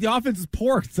organization. No, I think the offense is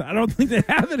porked. I don't think they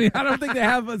have any. I don't think they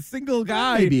have a single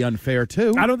guy. Maybe unfair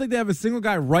too. I don't think they have a single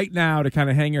guy right now to kind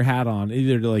of hang your hat on,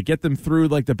 either to like get them through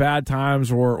like the bad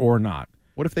times or not.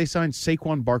 What if they sign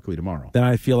Saquon Barkley tomorrow? Then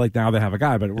I feel like now they have a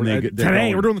guy. But we're doing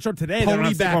the show today.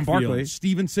 Pony backfield,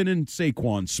 Stevenson and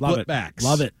Saquon split backs.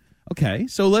 Love it. Okay,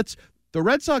 so the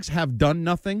Red Sox have done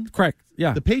nothing. Correct.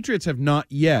 Yeah. The Patriots have not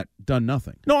yet done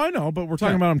nothing. No, I know, but we're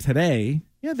talking about them today.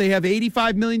 Yeah, they have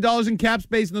 $85 million in cap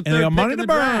space in the third pick. They got money to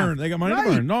burn. They got money to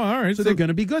burn. No, all right. So they're going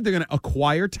to be good. They're going to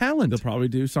acquire talent. They'll probably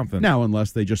do something. Now,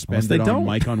 unless they just spend it on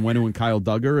Mike Onwenu and Kyle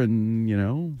Duggar and, you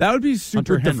know. That would be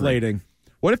super deflating.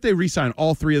 What if they re-sign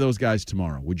all three of those guys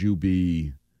tomorrow? Would you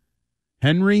be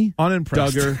Henry,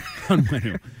 unimpressed, Duggar,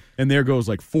 Onwenu? And there goes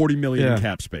like $40 million in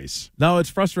cap space. No, it's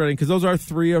frustrating because those are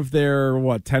three of their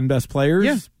 10 best players.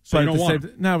 Yeah. So you don't want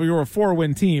them. No, you were a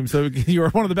 4-win team, so you were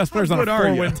one of the best players on a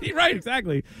 4-win team. Right,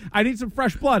 exactly. I need some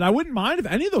fresh blood. I wouldn't mind if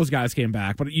any of those guys came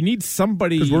back, but you need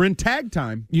somebody. Because we're in tag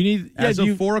time. You need as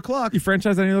of 4 o'clock. You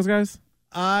franchise any of those guys?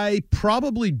 I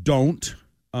probably don't,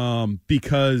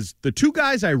 because the two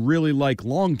guys I really like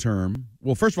long term.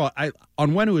 Well, first of all,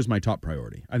 Onwenu is my top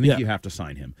priority. I think you have to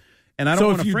sign him. And I don't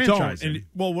want to franchise him.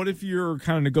 Well, what if you're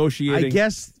kind of negotiating? I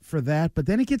guess for that, but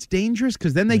then it gets dangerous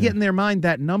because then they get in their mind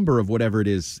that number of whatever it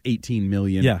is, $18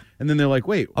 million. Yeah. And then they're like,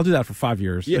 wait. I'll do that for 5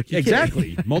 years. Yeah,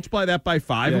 exactly. Multiply that by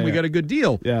 5 and we got a good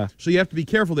deal. Yeah. So you have to be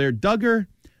careful there. Duggar,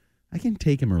 I can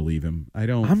take him or leave him.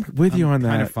 I'm with you on that.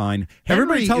 Kind of fine.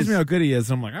 Everybody tells me how good he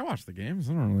is. I'm like, I watch the games.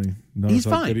 I don't really know. He's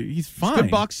fine. He's fine. He's a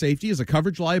good box safety. He's a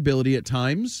coverage liability at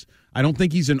times. I don't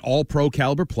think he's an all-pro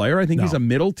caliber player. I think he's a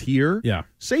middle-tier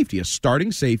safety, a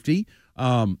starting safety.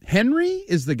 Henry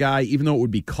is the guy, even though it would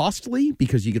be costly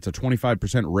because he gets a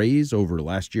 25% raise over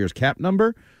last year's cap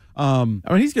number. I mean,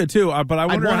 he's good too, but I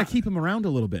want to keep him around a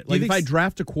little bit. Like if I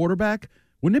draft a quarterback,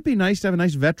 wouldn't it be nice to have a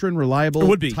nice veteran,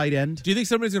 reliable tight end? Do you think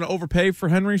somebody's going to overpay for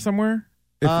Henry somewhere?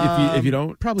 If you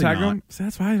don't probably tag not. him? So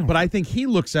that's why I don't. But I think he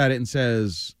looks at it and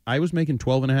says, I was making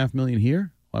 $12.5 million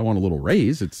here. I want a little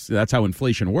raise. That's how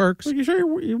inflation works. Are you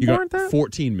sure you got warrant that?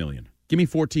 $14 million. Give me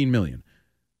 $14 million.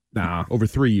 Nah, over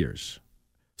 3 years.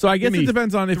 So I guess it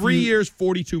depends on if 3 years,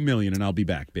 $42 million, and I'll be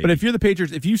back, baby. But if you're the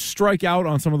Patriots, if you strike out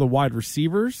on some of the wide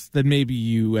receivers, then maybe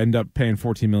you end up paying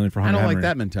 $14 million for Hunter Henry. I don't like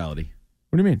that mentality.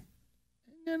 What do you mean?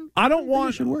 I don't want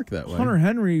it should work that way. Hunter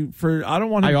Henry for. I don't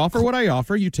want. I offer what I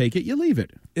offer. You take it. You leave it.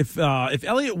 If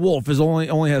Elliott Wolf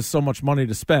only has so much money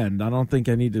to spend, I don't think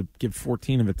I need to give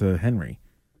 14 of it to Henry.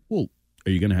 Well,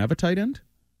 are you going to have a tight end?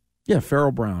 Yeah,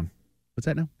 Farrell Brown. What's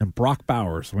that now? And Brock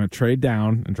Bowers. I'm going to trade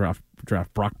down and draft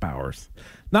Brock Bowers.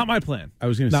 Not my plan. I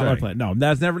was going to say not my plan. No,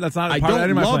 that's not. I part don't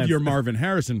of my love plans. your Marvin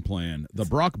Harrison plan. The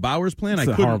Brock Bowers plan, It's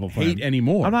I a couldn't horrible plan. hate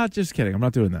anymore. I'm not just kidding. I'm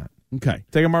not doing that. Okay,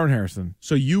 take a Marvin Harrison.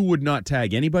 So you would not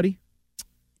tag anybody?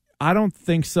 I don't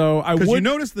think so. I would. Because you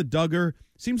notice the Duggar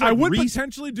seems like I would Reese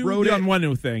potentially do the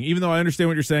Onwenu thing, even though I understand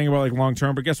what you're saying about like long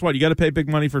term. But guess what? You got to pay big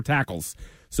money for tackles.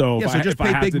 So just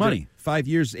pay big money. 5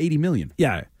 years, $80 million.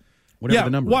 Yeah. Whatever the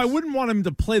number. Well, I wouldn't want him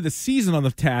to play the season on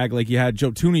the tag like you had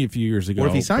Joe Tooney a few years ago. What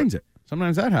if he signs it?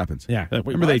 Sometimes that happens. Yeah.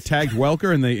 Remember they tagged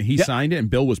Welker and he signed it and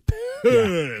Bill was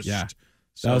pissed. Yeah.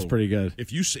 So that was pretty good.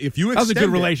 If you that was a good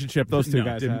relationship those two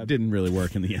guys had. Didn't really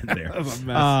work in the end there. That was a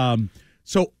mess.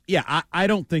 So yeah, I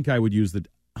don't think I would use the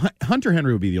Hunter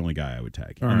Henry would be the only guy I would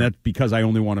tag, and that's because I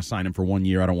only want to sign him for 1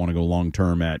 year. I don't want to go long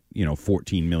term at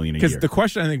 $14 million a year. Because the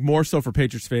question I think more so for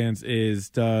Patriots fans is: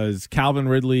 does Calvin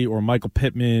Ridley or Michael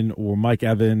Pittman or Mike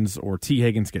Evans or T.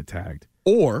 Higgins get tagged?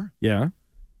 Or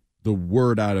the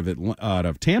word out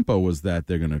of Tampa was that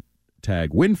they're going to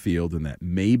tag Winfield and that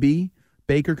maybe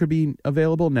Baker could be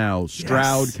available. Now,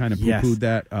 Stroud kind of poo-pooed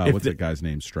that. What's that guy's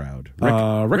name? Stroud.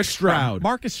 Rick Stroud.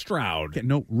 Marcus Stroud. Okay,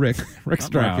 no, Rick. Rick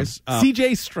Stroud. Marcus.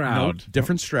 C.J. Stroud. No,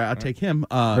 different Stroud. Take him.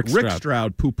 Rick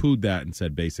Stroud poo-pooed that and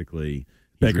said basically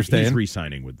he's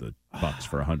re-signing with the Bucs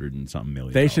for $100 and something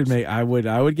million. They should make. I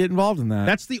would get involved in that.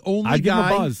 That's the only I'd guy.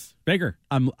 Give him a buzz. Baker.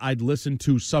 I'd listen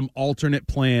to some alternate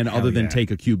plan other than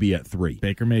take a QB at 3.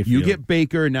 Baker Mayfield. You get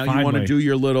Baker. Now you want to do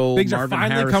your little things Marvin are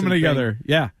finally Harrison coming together. Thing.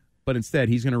 Yeah. But instead,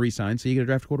 he's going to resign, so you get a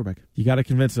draft quarterback. You got to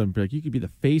convince him. Be like, you could be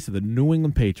the face of the New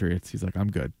England Patriots. He's like,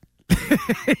 I'm good.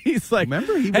 He's like,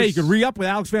 remember, you could re-up with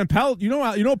Alex Van Pelt. You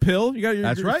know Pill. You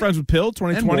got your friends with Pill.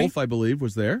 2020. And Wolf, I believe,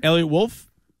 was there. Elliott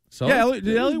Wolf. So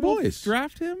did Elliott Wolf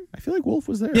draft him? I feel like Wolf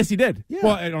was there. Yes, he did. Yeah.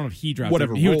 Well, I don't know if he drafted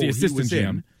whatever him. He was role the assistant he was GM.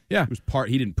 in. Yeah,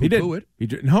 he didn't poo-poo it.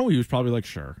 No, he was probably like,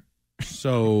 sure.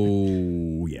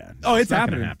 So yeah. Oh, it's not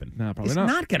happening. Gonna happen. No, probably it's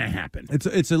not going to happen.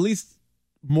 It's at least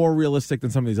more realistic than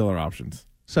some of these other options,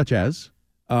 such as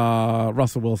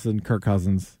Russell Wilson, Kirk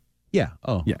Cousins. Yeah.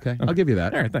 Oh, yeah. Okay. I'll give you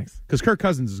that. All right, thanks. Because Kirk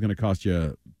Cousins is going to cost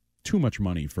you too much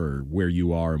money for where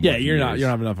you are. And you're not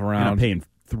enough around. You're not paying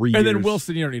 3 years. And then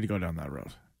Wilson, you don't need to go down that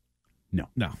road. No.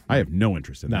 I have no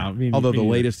interest in that. Although the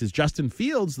latest is Justin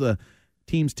Fields, the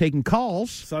team's taking calls.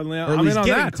 Suddenly, I'm in on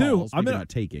that too. I'm not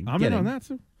taking. I'm in on that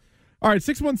too. All right,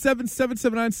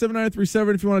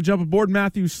 617-779-7937 if you want to jump aboard.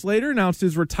 Matthew Slater announced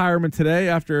his retirement today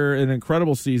after an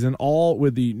incredible season, all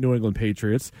with the New England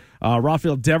Patriots.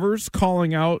 Rafael Devers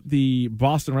calling out the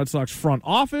Boston Red Sox front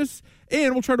office,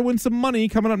 and we'll try to win some money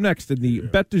coming up next in the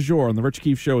Bet Du Jour on the Rich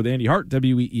Keefe Show with Andy Hart,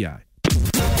 WEEI.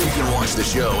 You can watch the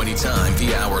show anytime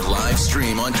via our live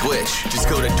stream on Twitch. Just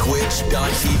go to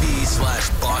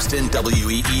twitch.tv/Boston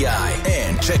WEEI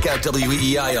and check out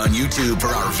WEEI on YouTube for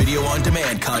our video on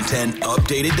demand content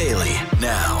updated daily.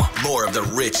 Now, more of the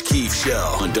Rich Keefe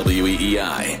Show on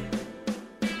WEEI.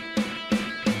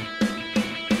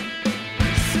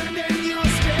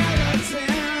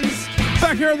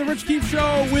 Back here on the Rich Keefe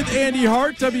Show with Andy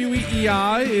Hart,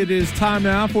 WEEI. It is time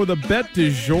now for the Bet Du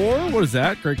Jour. What is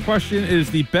that? Great question. It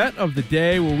is the bet of the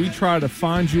day where we try to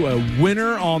find you a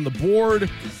winner on the board.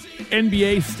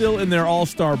 NBA still in their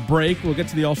All-Star break. We'll get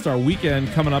to the All-Star weekend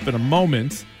coming up in a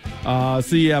moment. So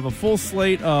you have a full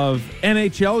slate of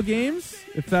NHL games,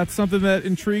 if that's something that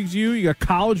intrigues you. You got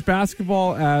college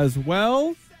basketball as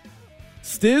well.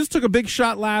 Stiz took a big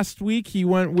shot last week. He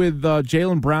went with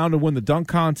Jaylen Brown to win the dunk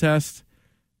contest.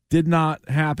 Did not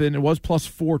happen. It was plus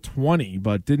 420,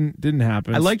 but didn't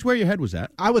happen. I liked where your head was at.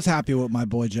 I was happy with my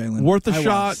boy Jaylen. Worth a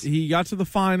shot. He got to the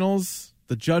finals.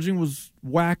 The judging was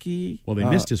wacky. Well, they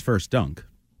missed his first dunk.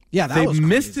 Yeah, they was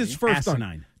missed crazy. his first Asinine.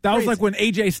 dunk. That was like when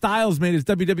AJ Styles made his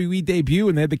WWE debut,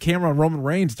 and they had the camera on Roman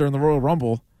Reigns during the Royal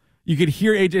Rumble. You could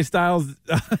hear AJ Styles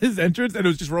his entrance, and it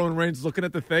was just Roman Reigns looking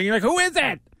at the thing. You're like, who is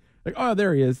it? Like, oh,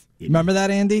 there he is. Remember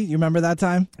that, Andy? You remember that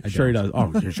time? Sure he does.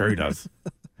 Oh, sure he does.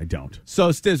 I don't. So,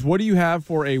 Stiz, what do you have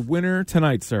for a winner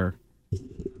tonight, sir?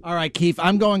 All right, Keith,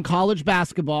 I'm going college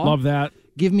basketball. Love that.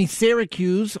 Give me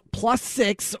Syracuse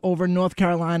 +6 over North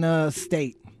Carolina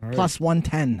State, right. plus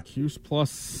 110. Cuse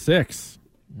 +6.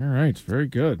 All right, very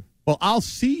good. Well, I'll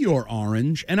see your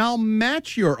orange, and I'll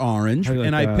match your orange. I like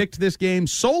and that. I picked this game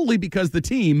solely because the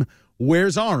team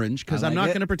wears orange because I'm not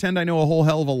going to pretend I know a whole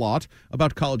hell of a lot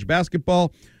about college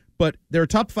basketball. But they're a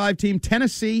top 5 team.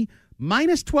 Tennessee,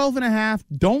 minus 12.5.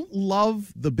 Don't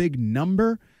love the big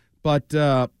number, but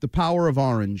the power of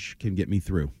orange can get me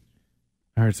through.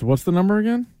 All right, so what's the number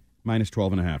again? Minus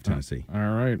 12.5, Tennessee. All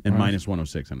right. And minus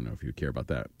 106. I don't know if you care about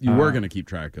that. You were going to keep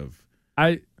track of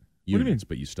units, what do you mean?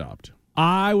 But you stopped.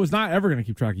 I was not ever going to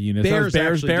keep track of units. Bears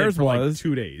Bears for was. Like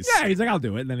 2 days. Yeah, he's like, I'll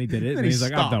do it. And then he did it. And then he's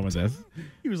like, I'm done with this.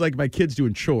 He was like, my kid's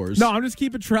doing chores. No, I'm just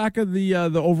keeping track of the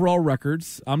overall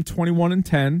records. I'm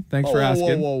 21-10. Thanks for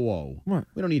asking. Whoa. What?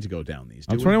 We don't need to go down these.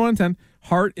 I'm 21-10.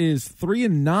 Hart is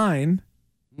 3-9.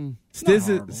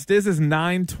 Stiz is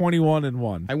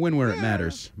 9-21-1. I win where it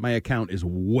matters. My account is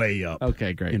way up.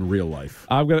 Okay, great. In real life.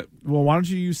 Well, why don't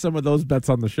you use some of those bets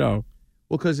on the show?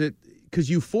 Well, because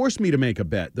you forced me to make a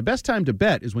bet. The best time to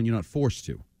bet is when you're not forced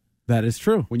to. That is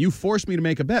true. When you force me to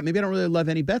make a bet, maybe I don't really love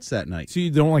any bets that night. So you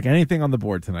don't like anything on the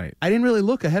board tonight? I didn't really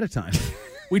look ahead of time.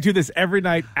 We do this every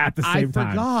night at the same time.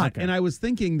 I forgot, okay. and I was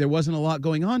thinking there wasn't a lot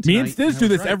going on tonight. Me and Stiz do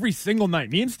this every single night.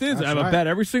 Me and Stiz have a bet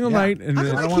every single night. And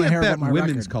I can't bet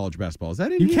women's college basketball. Is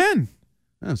that in You here? can.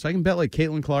 Oh, so I can bet like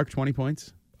Caitlin Clark 20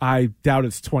 points? I doubt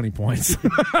it's 20 points.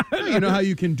 You know how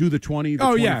you can do the 20, the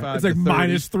 25, yeah. It's like the 30?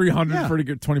 minus 300 for to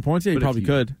get 20 points. Yeah, you probably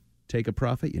could. Take a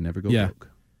profit, you never go broke.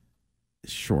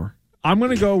 Sure. I'm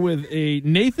going to go with a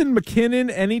Nathan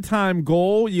McKinnon anytime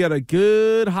goal. You got a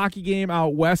good hockey game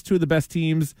out west. 2 of the best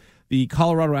teams, the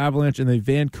Colorado Avalanche and the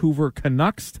Vancouver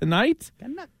Canucks tonight.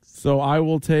 So I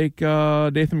will take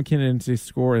Nathan McKinnon to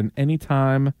score an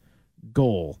anytime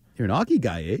goal. You're an hockey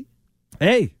guy, eh?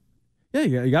 Hey. Yeah,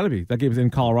 you got to be. That game's in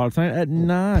Colorado tonight at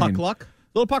 9. Puck luck?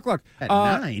 Little puck luck. At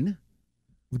 9?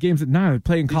 The game's at 9. They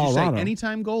play in Colorado. Did you say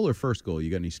anytime goal or first goal?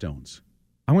 You got any stones?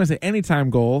 I'm going to say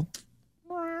anytime goal.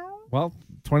 Well,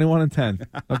 21-10.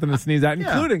 Nothing to sneeze at,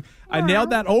 including I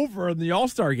nailed that over in the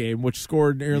All-Star game, which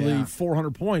scored nearly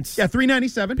 400 points. Yeah,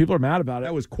 397. People are mad about it.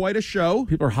 That was quite a show.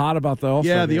 People are hot about the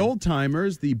All-Star game. The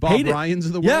old-timers, the Bob Ryans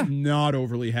of the world, not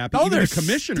overly happy. Oh, even they're the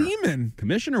commissioner. steaming.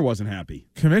 Commissioner wasn't happy.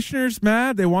 Commissioner's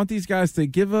mad. They want these guys to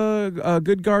give a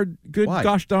good Why?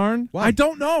 gosh darn. Why? I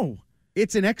don't know.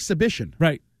 It's an exhibition.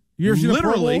 Right. You're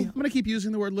literally, I'm going to keep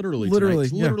using the word literally tonight.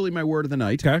 It's literally my word of the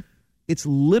night. Okay. It's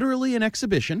literally an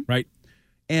exhibition. Right.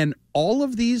 And all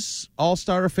of these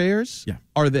all-star affairs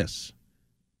are this.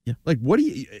 Yeah. Like, what do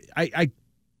you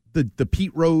the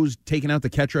Pete Rose taking out the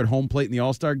catcher at home plate in the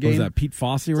All-Star game? Was that Pete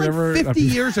Fosse or it's whatever? Like 50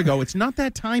 years ago. It's not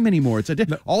that time anymore. It's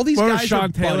all these guys Sean are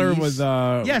Taylor buddies.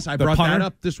 was yes, I the brought punter? that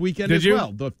up this weekend Did as you?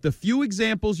 well. The few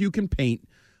examples you can paint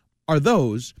are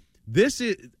those. This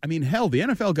is, I mean, hell, the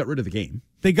NFL got rid of the game.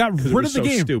 They got rid of the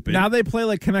game. Stupid. Now they play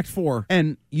like Connect 4.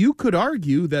 And you could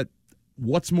argue that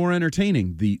what's more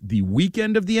entertaining, the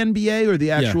weekend of the NBA or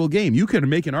the actual game? You could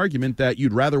make an argument that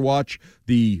you'd rather watch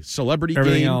the celebrity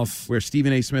Everything game else. where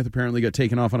Stephen A. Smith apparently got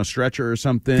taken off on a stretcher or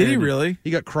something. Did he really?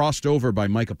 He got crossed over by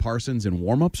Micah Parsons in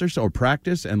warm-ups or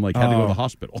practice and had to go to the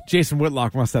hospital. Jason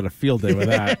Whitlock must have had a field day with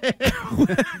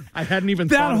that. I hadn't even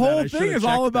that thought of whole that. thing is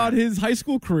all about his high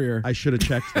school career. I should have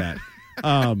checked that.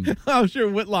 I'm sure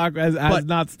Whitlock has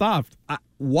not stopped.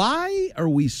 Why are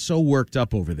we so worked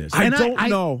up over this? I don't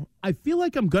know. I feel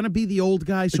like I'm going to be the old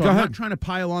guy, so Go I'm ahead. not trying to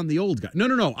pile on the old guy. No.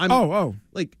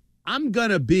 I'm going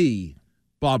to be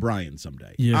Bob Ryan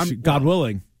someday. Yes, God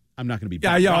willing. I'm not going to be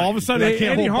Bob Yeah, Ryan. all of a sudden, I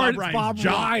can't Andy hold Hart, Bob it's Ryan's Bob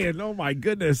job. Ryan. Oh, my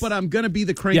goodness. But I'm going to be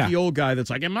the cranky old guy that's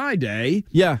like, in my day.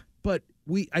 Yeah. But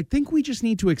I think we just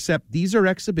need to accept these are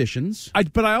exhibitions.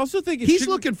 But I also think he's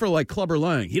looking for like Clubber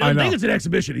Lang. He doesn't think it's an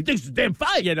exhibition. He thinks it's a damn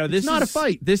fight. Yeah, no, this it's not a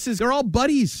fight. They're all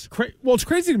buddies. Well, it's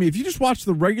crazy to me. If you just watch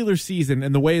the regular season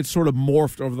and the way it's sort of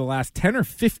morphed over the last 10 or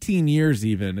 15 years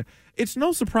even, it's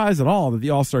no surprise at all that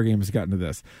the All-Star game has gotten to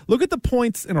this. Look at the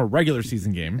points in a regular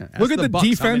season game. Yeah, look at the Bucks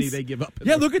defense. How many they give up.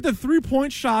 Look at the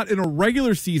three-point shot in a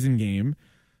regular season game.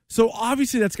 So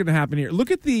obviously that's going to happen here.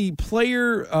 Look at the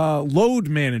player load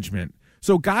management.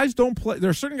 So guys don't play.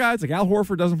 There are certain guys like Al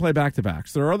Horford doesn't play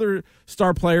back-to-backs. There are other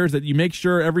star players that you make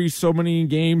sure every so many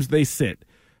games they sit.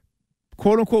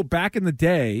 Quote unquote, back in the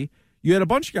day, you had a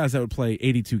bunch of guys that would play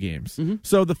 82 games. Mm-hmm.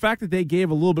 So the fact that they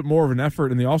gave a little bit more of an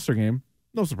effort in the All-Star game,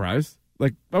 no surprise.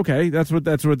 Like, okay, that's what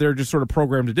they're just sort of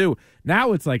programmed to do.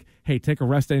 Now it's like, hey, take a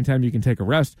rest anytime you can take a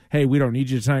rest. Hey, we don't need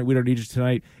you tonight. We don't need you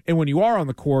tonight. And when you are on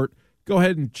the court, go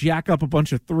ahead and jack up a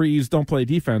bunch of threes. Don't play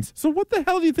defense. So what the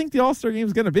hell do you think the All-Star game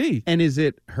is going to be? And is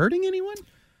it hurting anyone?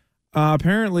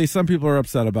 Apparently, some people are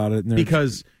upset about it.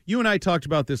 Because you and I talked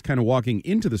about this kind of walking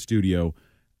into the studio.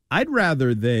 I'd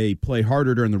rather they play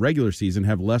harder during the regular season,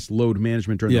 have less load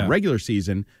management during the regular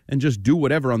season, and just do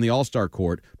whatever on the All-Star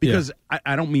court. Because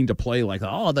I don't mean to play like,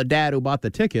 the dad who bought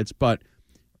the tickets, but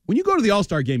When you go to the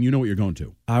All-Star game, you know what you're going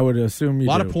to. I would assume you do.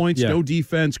 A lot of points, no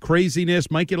defense, craziness,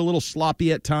 might get a little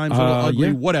sloppy at times, a little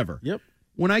ugly, whatever. Yep.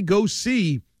 When I go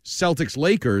see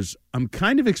Celtics-Lakers, I'm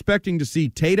kind of expecting to see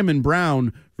Tatum and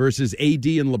Brown versus AD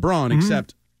and LeBron,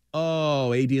 except,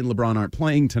 AD and LeBron aren't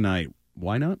playing tonight.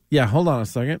 Why not? Yeah, hold on a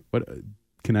second. But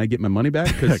can I get my money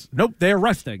back? Nope, they're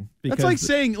resting. That's like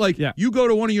saying, you go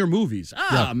to one of your movies.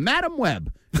 Madam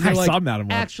Web. I saw Madam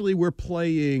Web. Actually, we're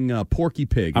playing Porky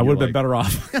Pig. I would have been better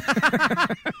off.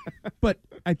 But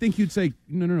I think you'd say,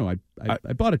 no. I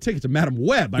bought a ticket to Madam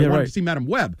Web. I wanted to see Madam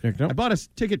Web. I bought a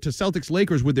ticket to Celtics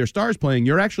Lakers with their stars playing.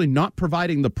 You're actually not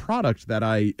providing the product that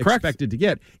I expected to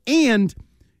get. And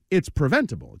it's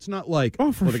preventable. It's not like,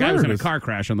 the guy was in a car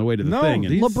crash on the way to the thing.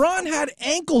 And LeBron had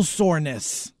ankle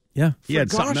soreness. Yeah. He had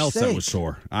something else that was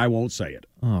sore. I won't say it.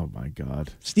 Oh, my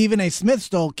God. Stephen A. Smith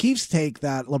stole Keith's take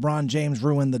that LeBron James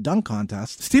ruined the dunk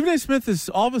contest. Stephen A. Smith has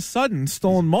all of a sudden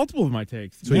stolen multiple of my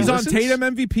takes. So he's on Tatum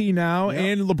MVP now,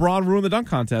 and LeBron ruined the dunk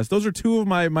contest. Those are two of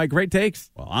my great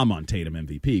takes. Well, I'm on Tatum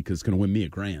MVP because it's going to win me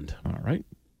 $1,000. All right.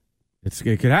 It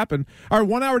could happen. All right,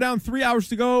 1 hour down, 3 hours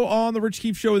to go on the Rich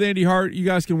Keefe Show with Andy Hart. You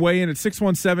guys can weigh in at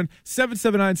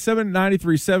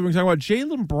 617-779-7937. We're talking about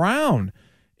Jaylen Brown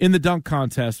in the dunk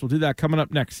contest. We'll do that coming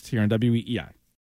up next here on WEEI.